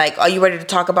 And we're like, are you ready to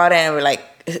talk about it? And we're like,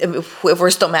 if we're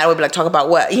still mad, we'll be like, talk about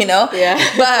what, you know? Yeah.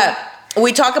 But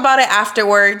we talk about it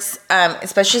afterwards.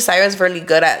 Especially Syra's really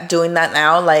good at doing that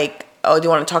now. Like, oh, do you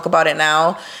want to talk about it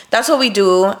now? That's what we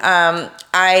do.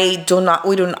 I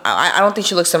don't think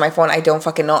she looks at my phone. I don't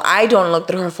fucking know. I don't look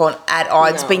through her phone at all. No.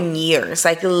 It's been years,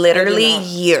 like literally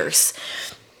years.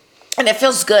 And it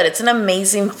feels good. It's an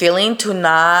amazing feeling to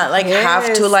not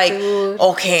have to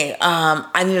okay,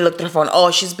 I need to look through her phone.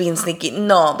 Oh, she's being sneaky.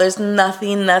 No, there's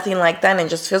nothing like that. And it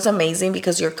just feels amazing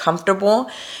because you're comfortable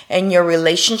in your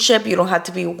relationship. You don't have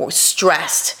to be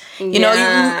stressed. You know,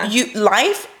 you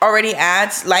life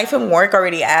and work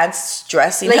already adds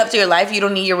stress enough to your life. You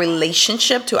don't need your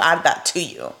relationship to add that to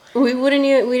you. We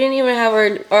didn't even have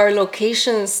our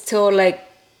locations till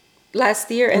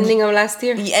last year, ending of last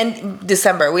year. And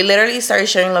December. We literally started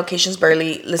sharing locations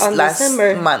barely last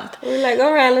December. Month. We were like,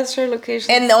 all right, let's share locations.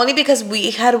 And only because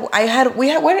wait. I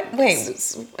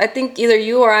think either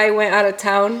you or I went out of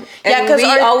town. And we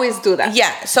always do that.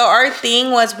 Yeah. So our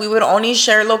thing was we would only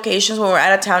share locations when we're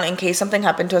out of town in case something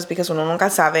happened to us because uno nunca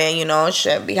sabe, you know,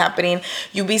 shit be happening.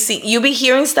 You be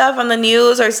hearing stuff on the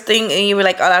news or thing and you were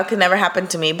like, oh, that could never happen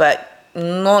to me, but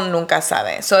no nunca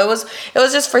sabe. So it was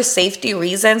just for safety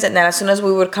reasons, and then as soon as we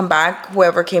would come back,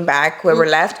 whoever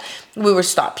left, we would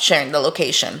stop sharing the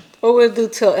location. Or we'll do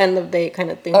till end of day kind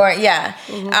of thing. Or yeah.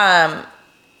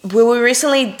 Mm-hmm. We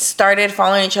recently started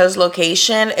following each other's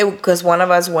location because one of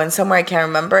us went somewhere, I can't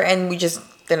remember, and we just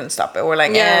didn't stop it. We're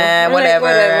like, whatever.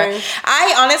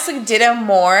 I honestly did it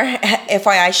more.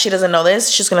 FYI, she doesn't know this.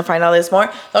 She's gonna find out this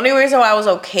more. The only reason why I was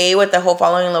okay with the whole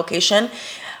following location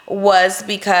was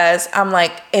because I'm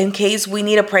like, in case we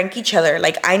need to prank each other,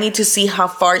 like I need to see how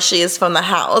far she is from the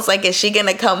house. Like, is she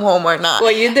gonna come home or not?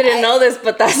 Well, you didn't know this,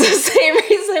 but that's the same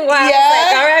reason why I was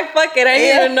like, all right, fuck it. I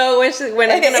need to know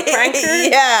when I'm gonna prank her.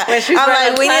 Yeah.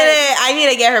 I'm like, I need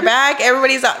to get her back.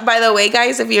 Everybody's, by the way,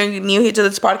 guys, if you're new here to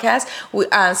this podcast,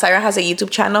 Syra has a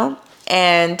YouTube channel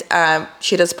and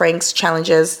she does pranks,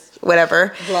 challenges,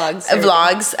 whatever.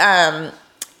 Vlogs.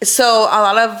 So a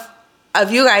lot of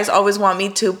you guys always want me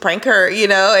to prank her, you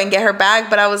know, and get her back.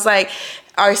 But I was like,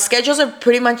 our schedules are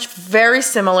pretty much very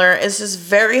similar. It's just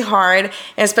very hard.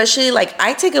 And especially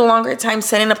I take a longer time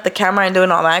setting up the camera and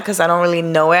doing all that because I don't really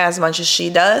know it as much as she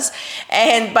does.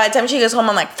 And by the time she gets home,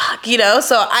 I'm like, fuck, you know.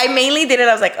 So I mainly did it.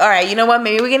 I was like, all right, you know what?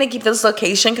 Maybe we're going to keep this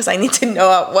location because I need to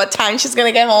know at what time she's going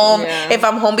to get home. Yeah. If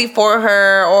I'm home before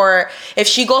her or if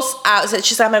she goes out, so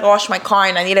she's like, I'm going to wash my car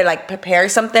and I need to prepare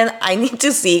something. I need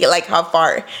to see how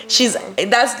far she's.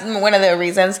 That's one of the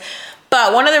reasons.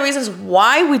 But one of the reasons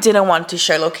why we didn't want to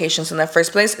share locations in the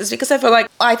first place is because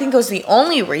I think it was the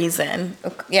only reason.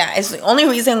 Yeah, it's the only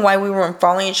reason why we weren't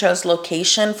following each other's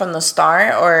location from the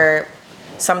start or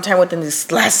sometime within these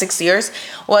last 6 years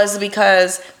was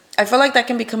because I feel like that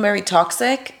can become very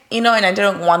toxic and I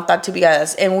didn't want that to be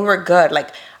us. And we were good. Like,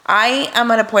 I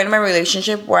am at a point in my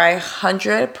relationship where I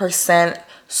 100%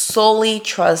 solely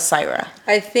trust Syra.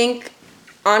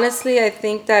 Honestly, I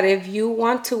think that if you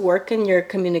want to work in your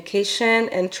communication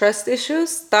and trust issues,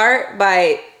 start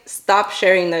by stop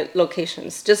sharing the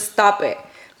locations. Just stop it.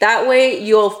 That way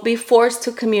you'll be forced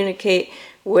to communicate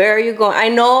where are you going. I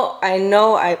know,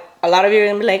 a lot of you are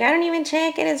going to be like, I don't even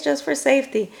check it. It's just for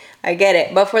safety. I get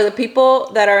it. But for the people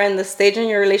that are in the stage in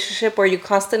your relationship where you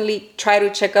constantly try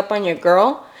to check up on your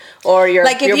girl or your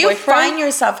like, if your you boyfriend, find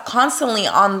yourself constantly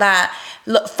on that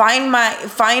find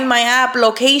my app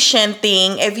location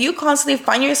thing, if you constantly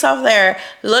find yourself there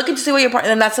looking to see what your partner,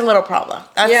 then that's a little problem.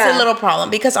 That's a little problem,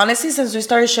 because honestly, since we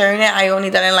started sharing it, I only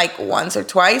done it like once or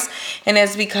twice, and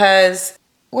it's because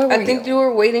I think you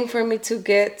were waiting for me to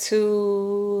get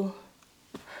to.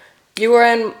 You were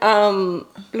in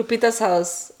Lupita's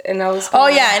house, and I was.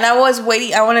 And I was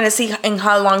waiting. I wanted to see in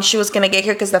how long she was gonna get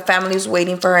here, because the family was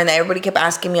waiting for her, and everybody kept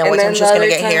asking me what time she was gonna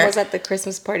get here. Was at the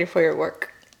Christmas party for your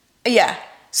work. Yeah.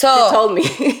 So she told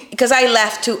me because I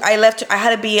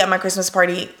had to be at my Christmas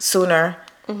party sooner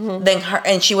than her,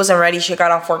 and she wasn't ready. She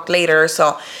got off work later.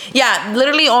 So yeah,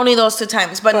 literally only those 2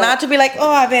 times. But not to be like,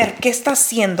 oh, a ver, ¿qué está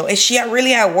haciendo? Is she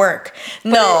really at work?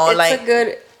 No,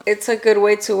 it's a good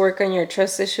way to work on your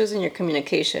trust issues and your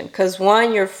communication. Because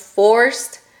one, you're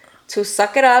forced to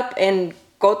suck it up and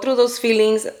go through those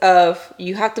feelings of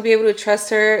you have to be able to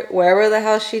trust her wherever the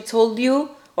hell she told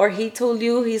you or he told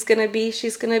you he's gonna be,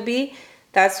 she's gonna be.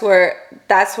 That's where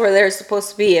they're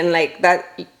supposed to be. And like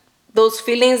that, those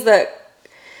feelings that,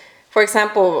 for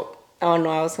example, oh no,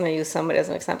 I was gonna use somebody as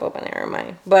an example, but never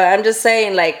mind. But I'm just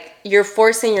saying, like, you're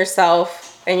forcing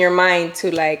yourself and your mind to,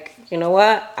 like, you know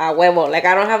what, a huevo. Like,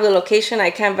 I don't have the location,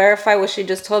 I can't verify what she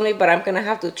just told me, but I'm gonna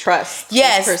have to trust.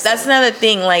 Yes, that's another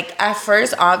thing. Like, at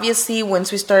first, obviously,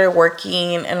 once we started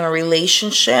working in a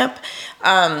relationship,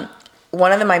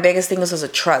 one of my biggest things was a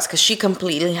trust, because she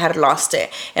completely had lost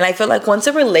it. And I feel like once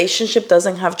a relationship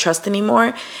doesn't have trust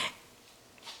anymore,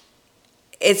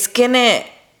 it's gonna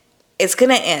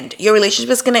end. Your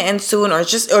relationship is gonna end soon, or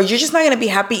you're just not gonna be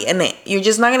happy in it. You're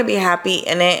just not gonna be happy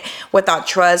in it without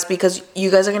trust, because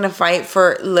you guys are gonna fight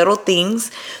for little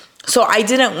things. So I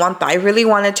didn't want that. I really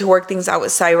wanted to work things out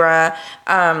with Syra.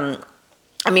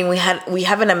 I mean, we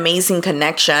have an amazing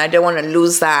connection. I didn't want to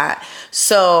lose that.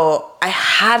 So I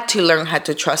had to learn how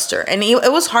to trust her. And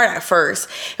it was hard at first.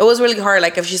 It was really hard.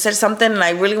 Like, if she said something and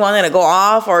I really wanted to go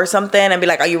off or something and be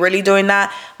like, are you really doing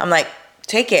that? I'm like,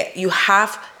 take it. You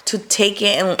have to take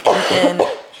it and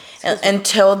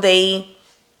until they,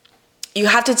 you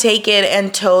have to take it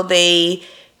until they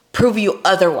prove you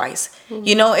otherwise. Mm-hmm.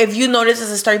 You know, if you notice as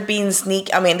it start being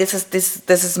sneaky, I mean, this is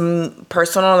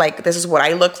personal, like, this is what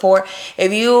I look for.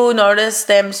 If you notice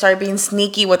them start being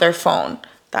sneaky with their phone,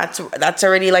 that's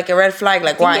already like a red flag.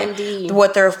 Like, why?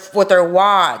 With their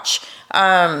watch,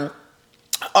 or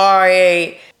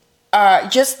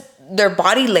just their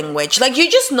body language. Like, you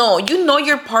just know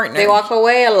your partner. They walk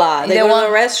away a lot. They go to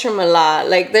the restroom a lot.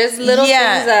 Like, there's little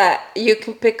things that you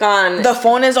can pick on. The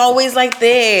phone is always like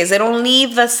this. They don't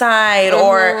leave the side,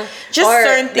 or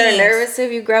certain things. They're nervous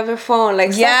if you grab their phone. Like,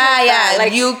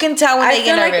 like, you can tell when they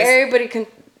get nervous. I feel like everybody can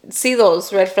see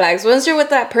those red flags. Once you're with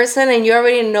that person and you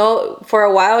already know for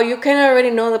a while, you can already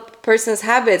know the person's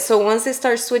habits. So once they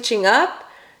start switching up,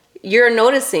 you're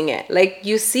noticing it. Like,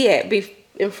 you see it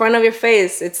in front of your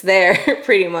face. It's there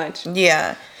pretty much.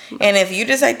 Yeah. And if you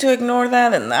decide to ignore that,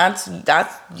 then that's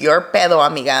your pedo,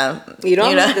 amiga. You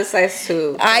don't decide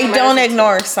to. I don't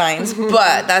ignore signs,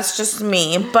 but that's just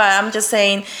me. But I'm just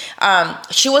saying,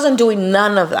 she wasn't doing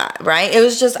none of that, right? It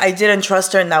was just, I didn't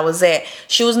trust her, and that was it.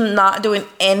 She was not doing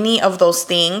any of those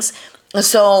things.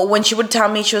 So when she would tell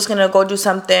me she was gonna go do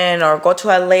something or go to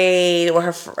LA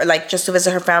or just to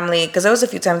visit her family, because there was a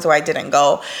few times where I didn't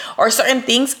go, or certain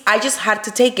things, I just had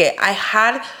to take it. I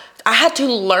had to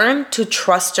learn to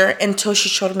trust her until she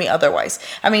showed me otherwise.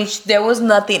 I mean, there was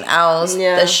nothing else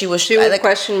that she would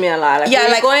question me a lot. Like, where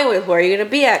are you going with? Where are you gonna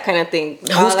be at? Kind of thing.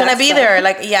 Who's gonna be there?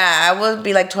 Like, I would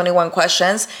be like 21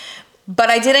 questions. But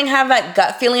I didn't have that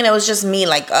gut feeling. It was just me.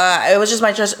 Like, it was just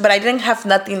my trust. But I didn't have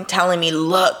nothing telling me,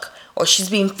 look, or she's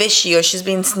being fishy, or she's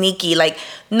being sneaky. Like,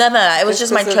 none of that. It was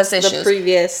just my trust issues. The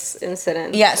previous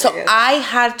incident. Yeah, so I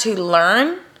had to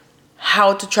learn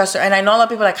how to trust her. And I know a lot of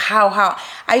people are like, how?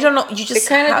 I don't know. You just it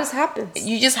kind of just happens.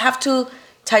 You just have to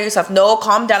tell yourself, no,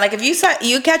 calm down. Like if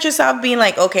you catch yourself being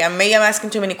like, okay, maybe I'm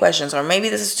asking too many questions, or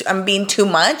maybe I'm being too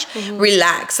much.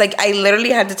 Relax. Like I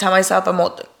literally had to tell myself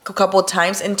a couple of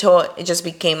times until it just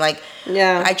became like,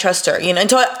 Yeah. I trust her. You know,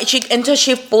 until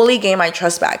she fully gained my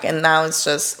trust back, and now it's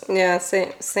just. Yeah,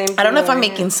 same. I don't know if I'm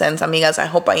thing, making sense, amigas. I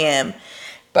hope I am.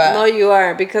 But no, you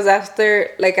are, because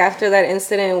after that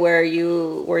incident where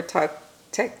you were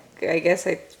I guess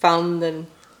I found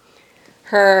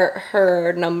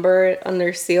her number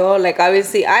under seal. Like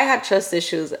obviously I had trust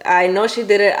issues. I know she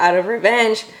did it out of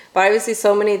revenge, but obviously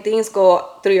so many things go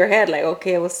through your head. Like,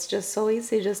 okay, it was just so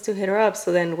easy just to hit her up.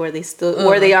 So then were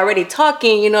they already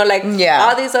talking? You know, like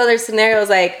all these other scenarios.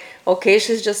 Like, okay,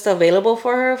 she's just available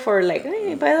for her for like,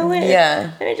 hey, by the way,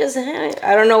 let me just.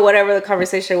 I don't know, whatever the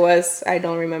conversation was. I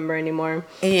don't remember anymore.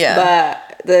 Yeah,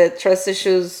 but the trust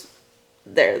issues,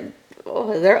 they're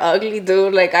ugly,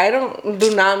 dude. Like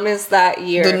do not miss that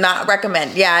year. Do not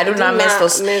recommend. Yeah, I do not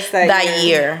miss that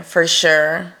year for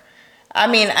sure. I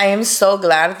mean, I am so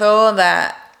glad though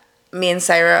that me and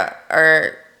Syra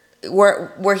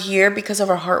we're here because of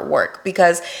our hard work.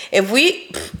 Because if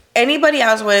anybody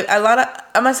else would,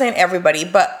 I'm not saying everybody,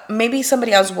 but maybe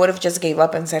somebody else would have just gave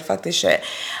up and said fuck this shit,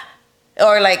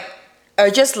 or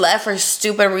just left for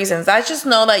stupid reasons. I just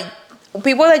know that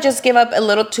people that just give up a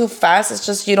little too fast, it's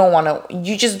just you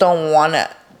just don't want to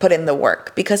put in the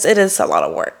work, because it is a lot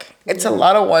of work. It's a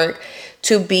lot of work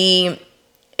to be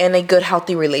in a good,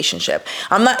 healthy relationship.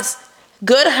 I'm not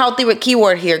good, healthy,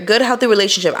 keyword here, good, healthy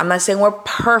relationship. I'm not saying we're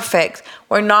perfect.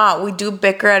 We're not. We do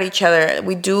bicker at each other.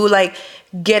 We do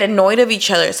get annoyed of each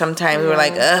other sometimes. We're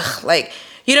like, ugh,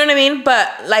 you know what I mean?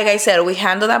 But like I said, we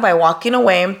handle that by walking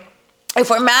away. If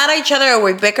we're mad at each other or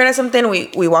we bicker at something,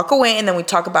 we walk away and then we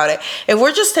talk about it. If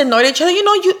we're just annoyed at each other,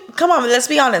 come on, let's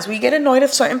be honest. We get annoyed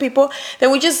of certain people, then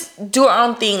we just do our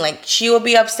own thing. Like she will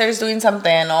be upstairs doing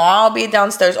something, or I'll be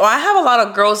downstairs. Or I have a lot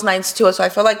of girls' nights too, so I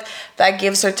feel like that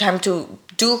gives her time to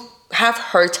have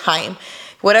her time.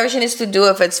 Whatever she needs to do,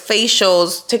 if it's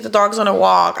facials, take the dogs on a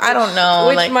walk, I don't know.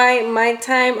 Which my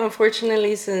time,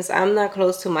 unfortunately, since I'm not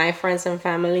close to my friends and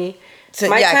family,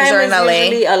 my time is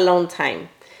usually alone time.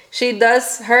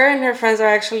 Her and her friends are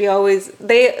actually always,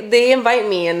 they invite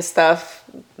me and stuff.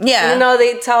 Yeah. You know,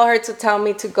 they tell her to tell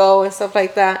me to go and stuff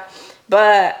like that.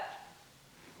 But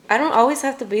I don't always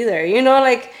have to be there. You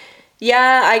know,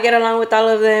 yeah, I get along with all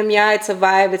of them. Yeah, it's a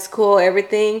vibe. It's cool,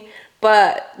 everything.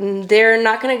 But they're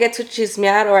not going to get to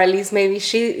chismear, or at least maybe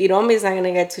Iromi is not going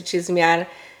to get to chismear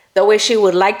the way she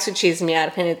would like to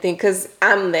chismear, kind of thing, because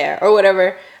I'm there or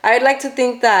whatever. I'd like to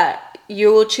think that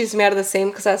you will chismear the same,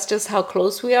 because that's just how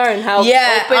close we are and how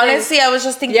open. Honestly, I was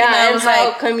just thinking I was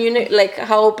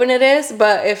how open it is.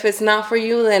 But if it's not for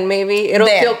you, then maybe it'll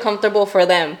feel comfortable for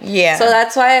them. Yeah. So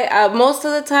that's why most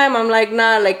of the time I'm like,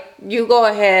 nah, you go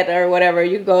ahead or whatever.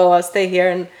 You go, I'll stay here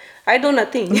and I do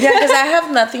nothing. Yeah, because I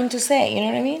have nothing to say. You know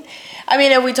what I mean? I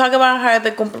mean, if we talk about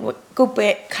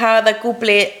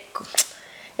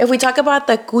if we talk about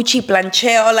the Gucci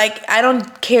plancheo, I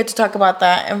don't care to talk about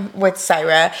that with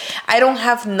Syra. I don't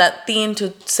have nothing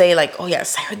to say oh yeah,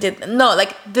 Syra did. No,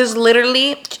 there's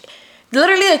literally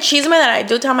the chisme that I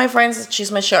do tell my friends,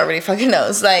 chisme she already fucking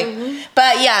knows.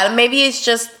 But yeah, maybe it's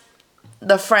just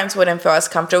the friends wouldn't feel as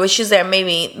comfortable. She's there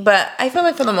maybe, but I feel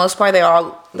like for the most part they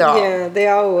all they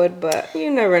all would, but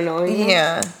you never know. You know?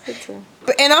 Yeah.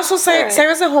 And also,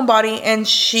 Sarah's a homebody, and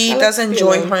she does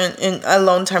enjoy her in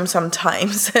alone time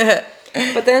sometimes.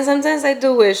 But then sometimes I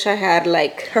do wish I had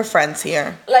her friends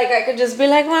here. I could just be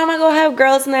like, "Mama, go have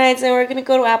girls' nights, and we're gonna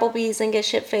go to Applebee's and get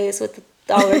shit faced with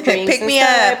all our drinks." Pick me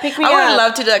up. I would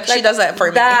love to do that. She does that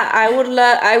for me. I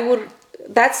would.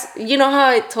 That's how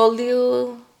I told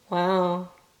you. Wow.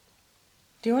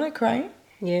 Do you want to cry?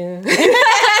 Yeah.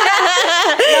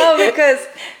 No, because.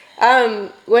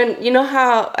 When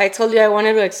how I told you I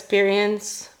wanted to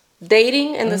experience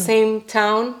dating in the same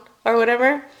town or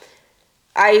whatever,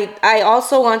 I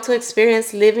also want to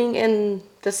experience living in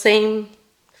the same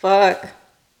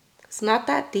It's not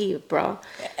that deep, bro.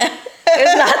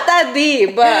 It's not that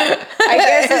deep, but I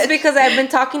guess it's because I've been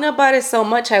talking about it so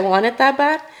much. I want it that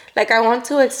bad. I want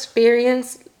to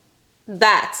experience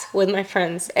that with my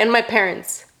friends and my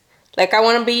parents. I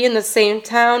want to be in the same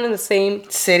town, in the same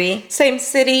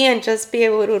city, and just be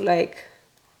able to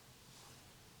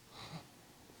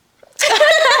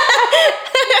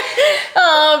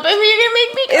oh, baby, you're gonna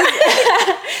make me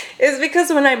cry. It's because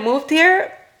when I moved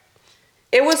here,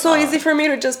 it was so easy for me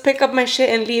to just pick up my shit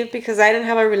and leave, because I didn't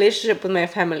have a relationship with my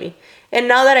family. And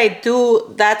now that I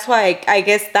do, that's why I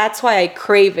guess that's why I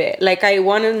crave it. I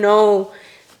want to know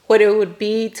what it would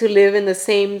be to live in the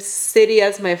same city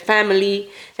as my family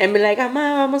and be like, "Ama,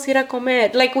 vamos a ir a comer,"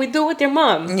 like we do with your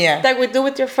mom, Yeah. like we do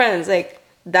with your friends, like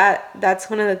that's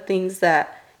one of the things that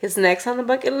is next on the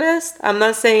bucket list. I'm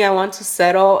not saying I want to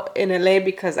settle in LA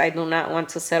because I do not want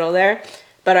to settle there,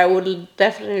 but I would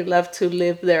definitely love to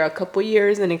live there a couple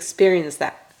years and experience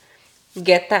that,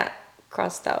 get that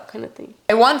crossed out kind of thing.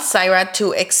 I want Syra to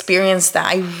experience that.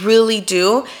 I really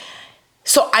do.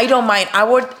 So I don't mind. I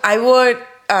would,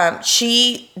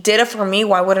 she did it for me.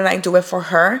 Why wouldn't I do it for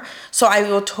her? So I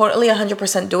will totally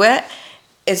 100% do it.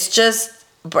 It's just,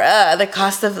 bruh, the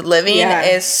cost of living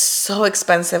is so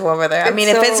expensive over there. I mean,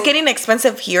 if it's getting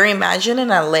expensive here, imagine in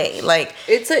LA. Like,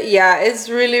 it's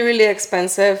really, really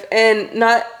expensive, and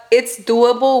it's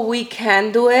doable. We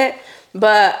can do it,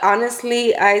 but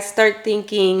honestly, I start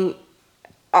thinking,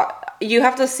 you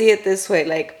have to see it this way.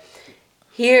 Like,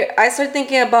 here, I start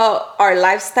thinking about our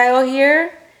lifestyle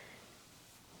here,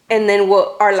 and then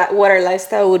what our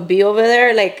lifestyle would be over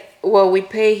there. Like, what we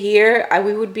pay here,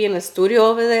 we would be in a studio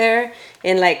over there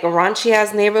in like a raunchy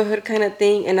ass neighborhood kind of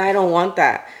thing, and I don't want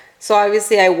that. So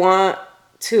obviously, I want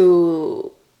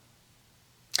to.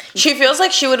 She feels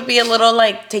like she would be a little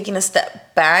like taking a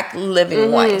step back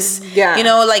living wise. Yeah. You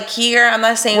know, like here, I'm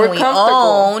not saying we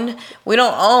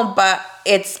don't own, but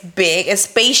it's big, it's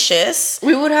spacious.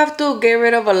 We would have to get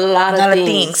rid of a lot of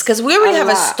things. Because we already have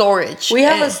a storage. We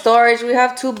have a storage, we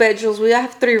have 2 bedrooms, we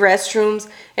have 3 restrooms.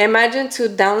 Imagine to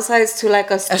downsize to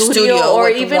like a studio or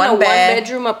even a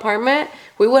 1-bedroom apartment.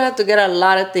 We would have to get a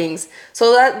lot of things.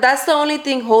 So that's the only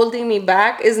thing holding me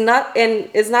back. It's not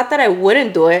that I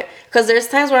wouldn't do it, because there's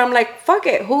times where I'm like, fuck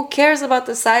it, who cares about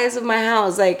the size of my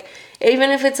house? Like, even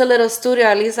if it's a little studio,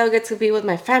 at least I'll get to be with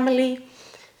my family.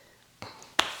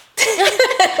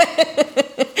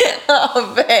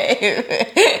 Oh, babe.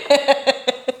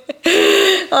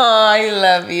 Oh, I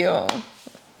love you.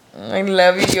 I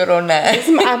love you, Llorona.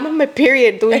 I'm on my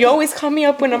period, dude. You always call me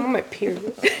up when I'm on my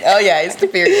period. Oh, yeah, it's the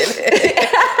period.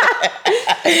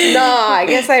 No, I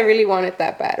guess I really want it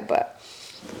that bad, but...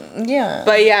 Yeah.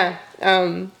 But yeah,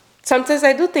 sometimes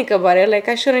I do think about it. Like,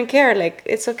 I shouldn't care. Like,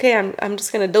 it's okay. I'm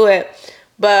just going to do it.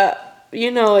 But, you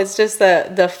know, it's just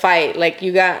the fight. Like,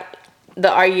 you got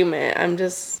the argument.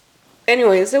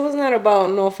 Anyways, it was not about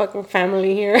no fucking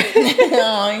family here.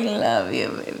 Oh, I love you,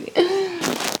 baby.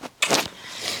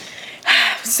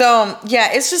 So,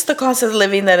 yeah, it's just the cost of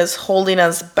living that is holding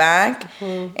us back.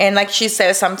 Mm-hmm. And like she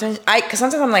said, sometimes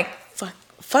I'm like,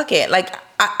 fuck it. Like,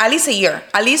 at least a year.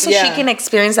 At least so she can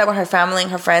experience that with her family and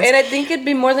her friends. And I think it'd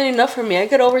be more than enough for me. I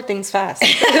get over things fast.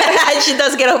 She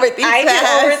does get over things fast. I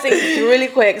get over things really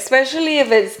quick. Especially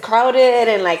if it's crowded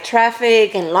and like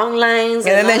traffic and long lines.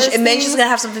 And then she's going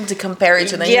to have something to compare it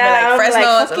to. Then you'll be like,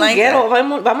 Fresno. Like ghetto.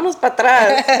 Vámonos para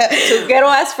atrás. To ghetto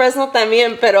ass Fresno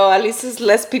también, pero at least it's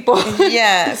less people.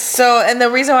 Yeah. So, and the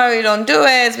reason why we don't do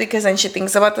it is because then she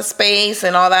thinks about the space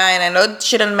and all that. And I know it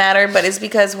shouldn't matter, but it's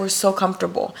because we're so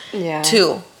comfortable. Yeah. Too.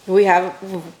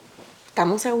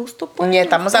 Estamos a gusto, pues. Yeah,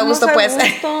 estamos a gusto, pues.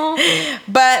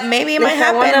 But maybe it might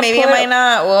happen, maybe it might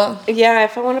not. Well, yeah,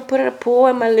 if I want to put a pool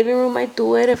in my living room, I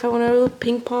do it. If I want to do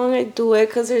ping pong, I do it.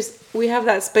 Because we have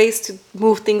that space to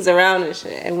move things around and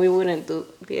shit. And we wouldn't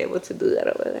be able to do that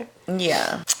over there.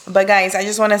 Yeah. But guys, I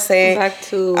just want to say back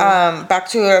to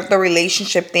the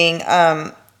relationship thing.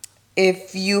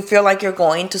 If you feel like you're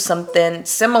going to something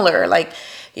similar, like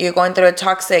you're going through a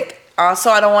toxic.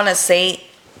 Also, I don't want to say,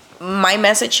 my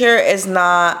message here is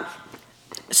not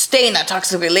stay in that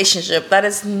toxic relationship. That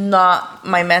is not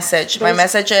my message. My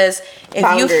message is, if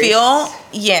boundaries. You feel,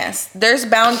 yes, there's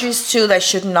boundaries too that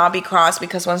should not be crossed,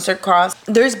 because once they're crossed,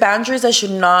 there's boundaries that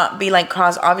should not be like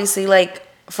crossed. Obviously, like,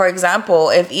 for example,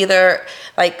 if either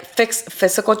like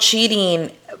physical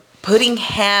cheating, putting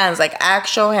hands, like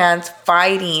actual hands,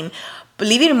 fighting,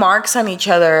 leaving marks on each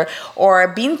other, or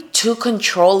being too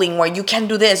controlling where you can't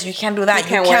do this, you can't do that, you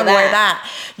can't wear that,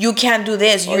 you can't do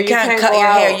this, you can't cut your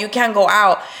hair, you can't go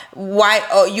out, why?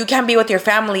 Oh, you can't be with your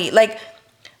family, like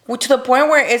to the point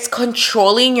where it's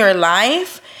controlling your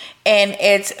life and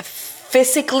it's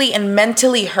physically and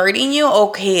mentally hurting you.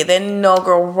 Okay, then no,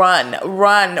 girl, run.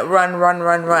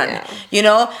 Yeah. You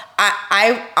know,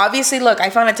 I obviously, look, I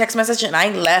found a text message and I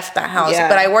left that house,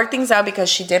 but I worked things out because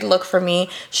she did look for me.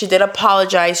 She did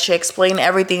apologize. She explained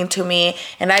everything to me,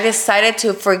 and I decided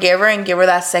to forgive her and give her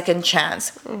that second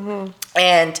chance. Mm-hmm.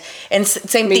 And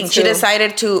same thing, she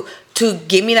decided to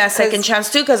give me that second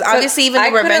chance too, because obviously even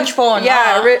the revengeful and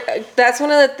that's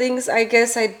one of the things I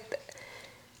guess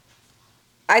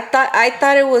I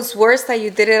thought it was worse that you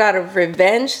did it out of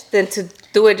revenge than to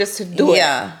do it just to do it.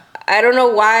 Yeah. I don't know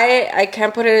why I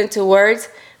can't put it into words,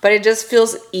 but it just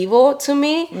feels evil to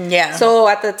me. Yeah. So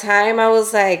at the time, I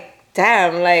was like,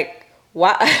 damn, like,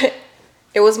 why?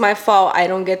 It was my fault. I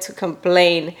don't get to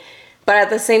complain. But at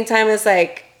the same time, it's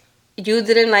like, you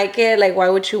didn't like it. Like, why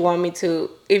would you want me to?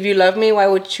 If you love me, why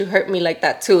would you hurt me like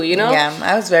that too? You know? Yeah,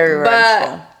 I was very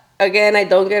revengeful. But again, I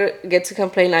don't get to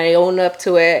complain. I own up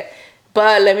to it.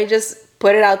 But let me just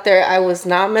put it out there. I was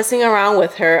not messing around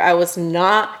with her. I was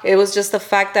not. It was just the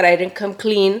fact that I didn't come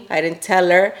clean. I didn't tell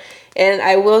her. And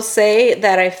I will say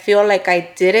that I feel like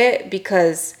I did it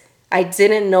because I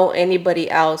didn't know anybody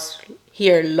else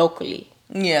here locally.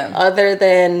 Yeah. Other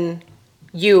than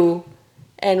you.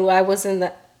 And I wasn't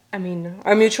that. I mean,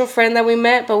 our mutual friend that we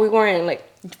met, but we weren't like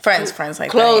Friends like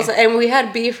close. that. And we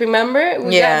had beef, remember?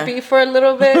 We Yeah. got beef for a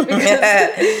little bit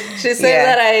because she said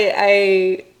that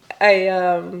I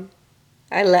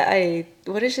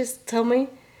what did she tell me?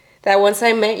 That once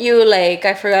I met you, like,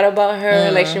 I forgot about her,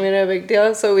 like, she made it a big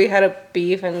deal, so we had a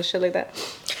beef and shit like that.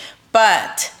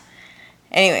 But,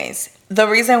 anyways, the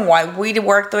reason why we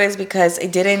worked through it is because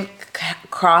it didn't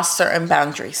cross certain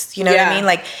boundaries. You know what I mean?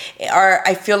 Like,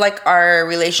 I feel like our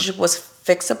relationship was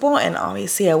fixable, and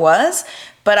obviously it was.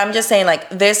 But I'm just saying,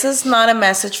 like, this is not a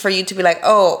message for you to be like,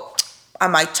 oh,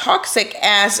 my toxic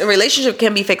ass relationship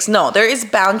can be fixed. No, there is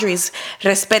boundaries.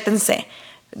 Respétense.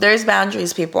 There's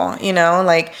boundaries, people, you know,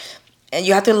 like, and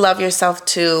you have to love yourself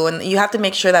too, and you have to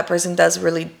make sure that person does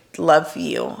really love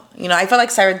you. You know, I feel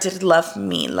like Sarah did love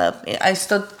me. I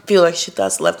still feel like she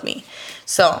does love me.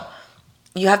 So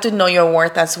you have to know your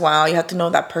worth as well. You have to know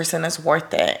that person is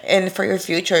worth it. And for your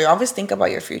future, you always think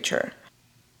about your future.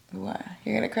 What?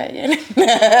 You're gonna cry again?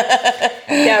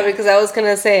 Yeah, because I was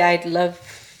gonna say I love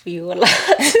you a lot.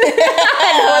 I was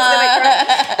gonna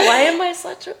cry. Why am I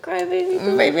such a crybaby?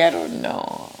 Maybe I don't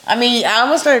know. I mean, I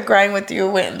almost started crying with you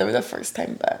when the first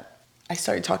time, but I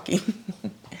started talking.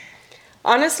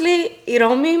 Honestly,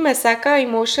 Hiromi me saca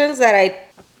emotions that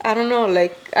I don't know,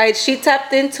 like she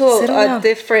tapped into a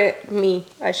different me,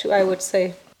 I would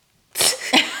say.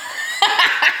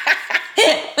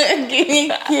 Give me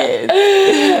a kiss.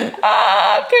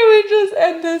 Can we just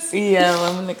end this? Yeah,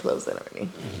 I'm gonna close it already.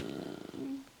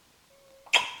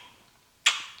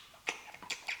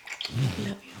 Love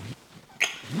you.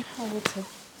 I would too.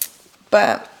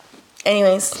 But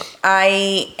anyways,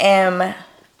 I am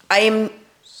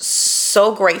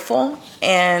so grateful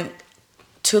and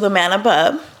to the man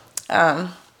above. Nah,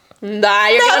 you're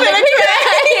gonna make me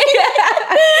cry.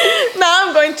 Now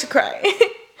I'm going to cry.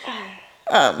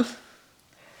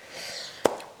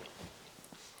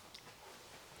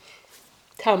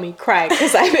 Tell me, cry,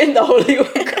 because I've been the only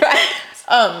one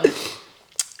crying.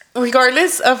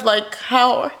 Regardless of like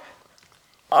how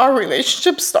our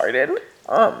relationship started,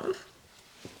 Or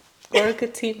a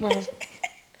good team, mom.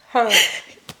 Huh.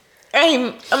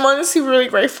 I'm honestly really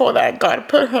grateful that God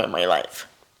put her in my life.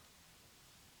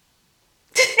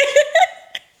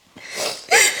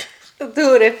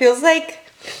 Dude, it feels like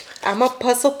I'm a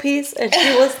puzzle piece and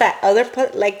she was that other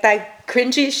like that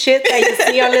cringy shit that you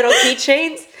see on little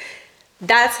keychains.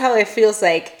 That's how it feels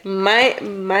like.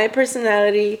 My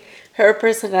personality, her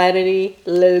personality,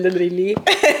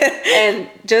 and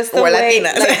just the way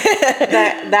like,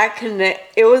 that connect.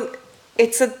 I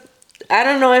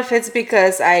don't know if it's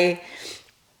because I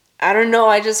don't know.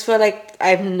 I just feel like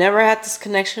I've never had this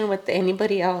connection with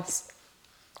anybody else.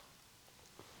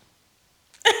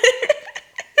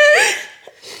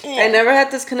 I never had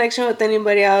this connection with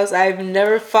anybody else. I've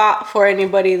never fought for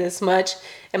anybody this much.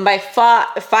 And by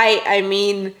fight, I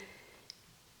mean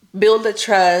build the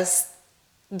trust,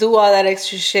 do all that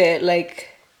extra shit. Like,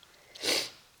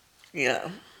 yeah.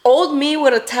 Old me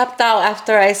would have tapped out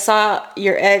after I saw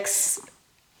your ex's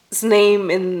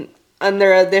name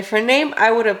under a different name.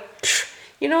 I would have,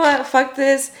 you know what, fuck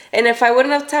this. And if I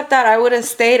wouldn't have tapped out, I would have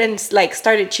stayed and like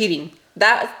started cheating.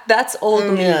 That's old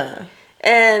me. Yeah.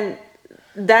 And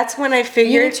that's when I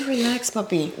figured. You need to relax,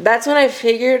 puppy. That's when I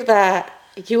figured that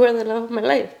you were the love of my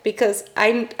life, because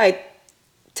I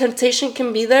temptation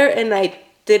can be there and I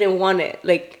didn't want it.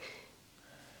 Like,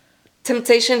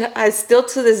 temptation still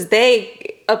to this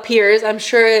day appears. I'm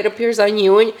sure it appears on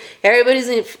you, and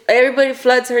everybody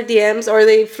floods her DMs, or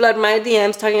they flood my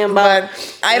DMs talking about.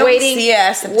 But I don't see it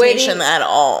as temptation at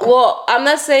all. Well, I'm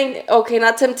not saying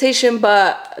not temptation,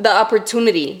 but the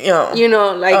opportunity. Yeah. You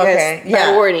know, like okay.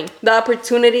 that wording. The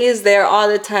opportunity is there all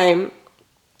the time.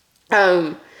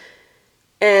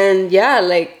 And yeah,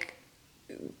 like,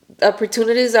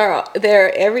 opportunities are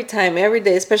there every time, every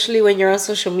day, especially when you're on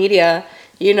social media,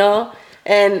 you know?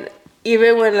 And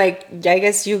even when, like, I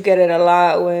guess you get it a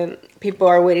lot when people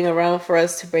are waiting around for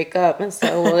us to break up and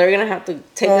so, well, they're gonna have to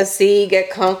take a seat,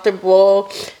 get comfortable,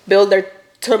 build their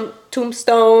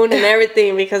tombstone and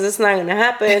everything because it's not gonna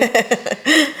happen.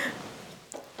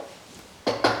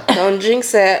 Don't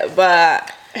jinx it,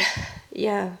 but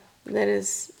yeah, that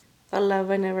is a love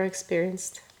I never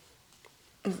experienced.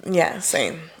 Yeah,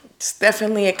 same. It's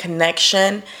definitely a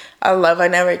connection, a love I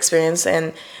never experienced.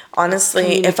 And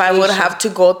honestly, if I would have to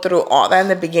go through all that in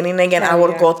the beginning again, I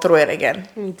would go through it again.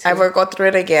 Me too. I would go through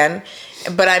it again.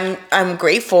 But I'm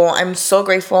grateful. I'm so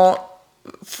grateful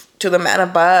to the man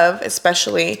above,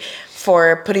 especially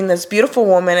for putting this beautiful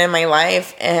woman in my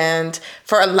life and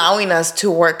for allowing us to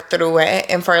work through it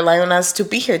and for allowing us to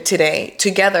be here today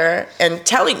together and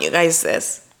telling you guys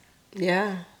this.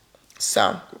 Yeah.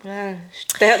 So yeah.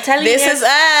 Telling this is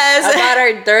us about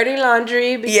our dirty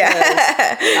laundry because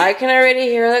I can already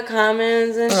hear the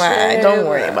comments and shit. Don't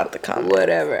worry about the comments.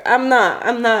 Whatever. I'm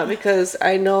not because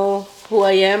I know who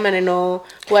I am and I know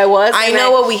who I was. I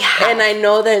know what we have. And I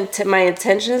know that my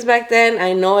intentions back then,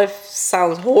 I know it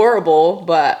sounds horrible,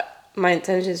 but my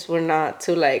intentions were not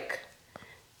to like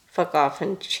fuck off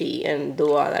and cheat and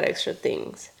do all that extra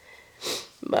things.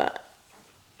 But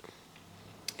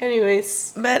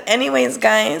anyways,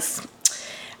 guys,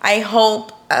 I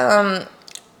hope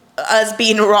us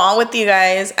being raw with you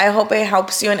guys, I hope it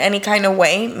helps you in any kind of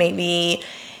way. Maybe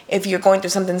if you're going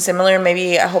through something similar,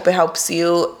 maybe I hope it helps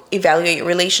you evaluate your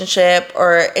relationship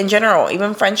or in general,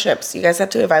 even friendships. You guys have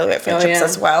to evaluate friendships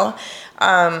as well.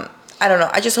 I don't know.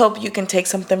 I just hope you can take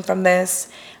something from this.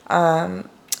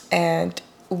 And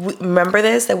remember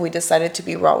this, that we decided to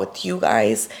be raw with you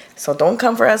guys. So don't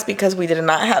come for us because we did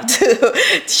not have to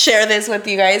share this with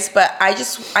you guys. But I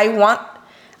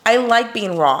like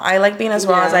being raw. I like being as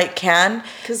raw as I can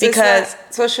because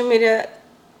social media,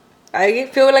 I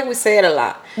feel like we say it a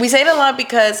lot. We say it a lot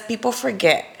because people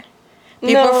forget.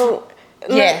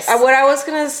 Yes. What I was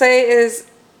going to say is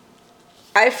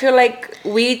I feel like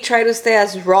we try to stay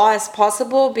as raw as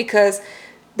possible because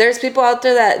there's people out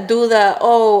there that do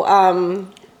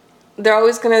they're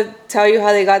always going to tell you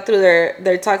how they got through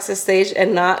their toxic stage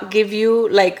and not give you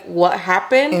like what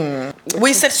happened.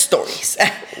 We said stories.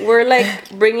 We're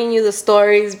like bringing you the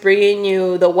stories, bringing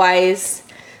you the whys,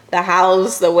 the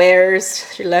hows, the wheres.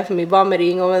 She left me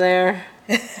vomiting over there.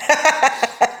 In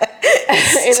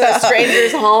a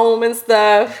stranger's home and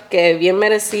stuff. Que bien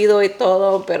merecido y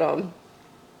todo, pero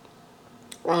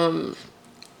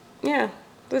yeah,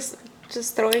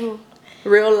 just throwing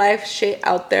real life shit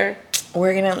out there.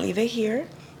 We're gonna leave it here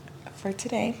for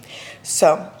today.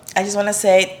 So I just want to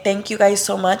say thank you guys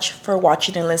so much for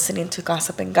watching and listening to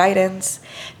Gossip and Guidance.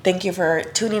 Thank you for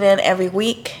tuning in every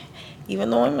week, even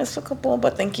though I missed a couple,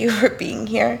 but thank you for being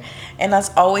here. And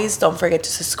as always, don't forget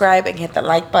to subscribe and hit the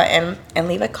like button and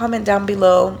leave a comment down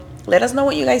below. Let us know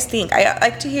what you guys think. I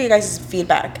like to hear you guys'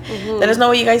 feedback. Let us know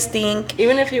what you guys think.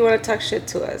 Even if you want to talk shit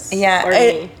to us.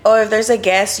 Yeah. Or if there's a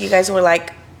guest you guys would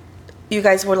like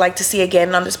to see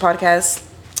again on this podcast,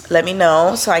 let me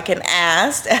know so I can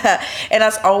ask. And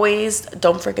as always,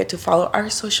 don't forget to follow our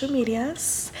social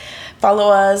medias. Follow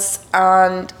us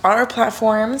on our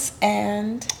platforms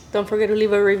and don't forget to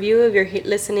leave a review if you're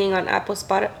listening on Apple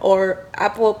Podcasts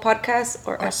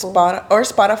or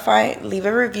Spotify. Leave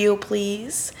a review,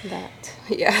 please. Yeah.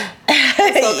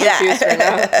 I'm so confused right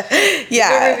now. Yeah.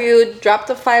 Leave a review. Drop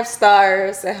the 5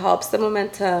 stars. It helps the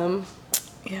momentum.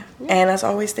 Yeah. And as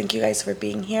always, thank you guys for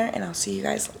being here, and I'll see you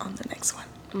guys on the next one.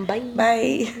 Bye.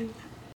 Bye.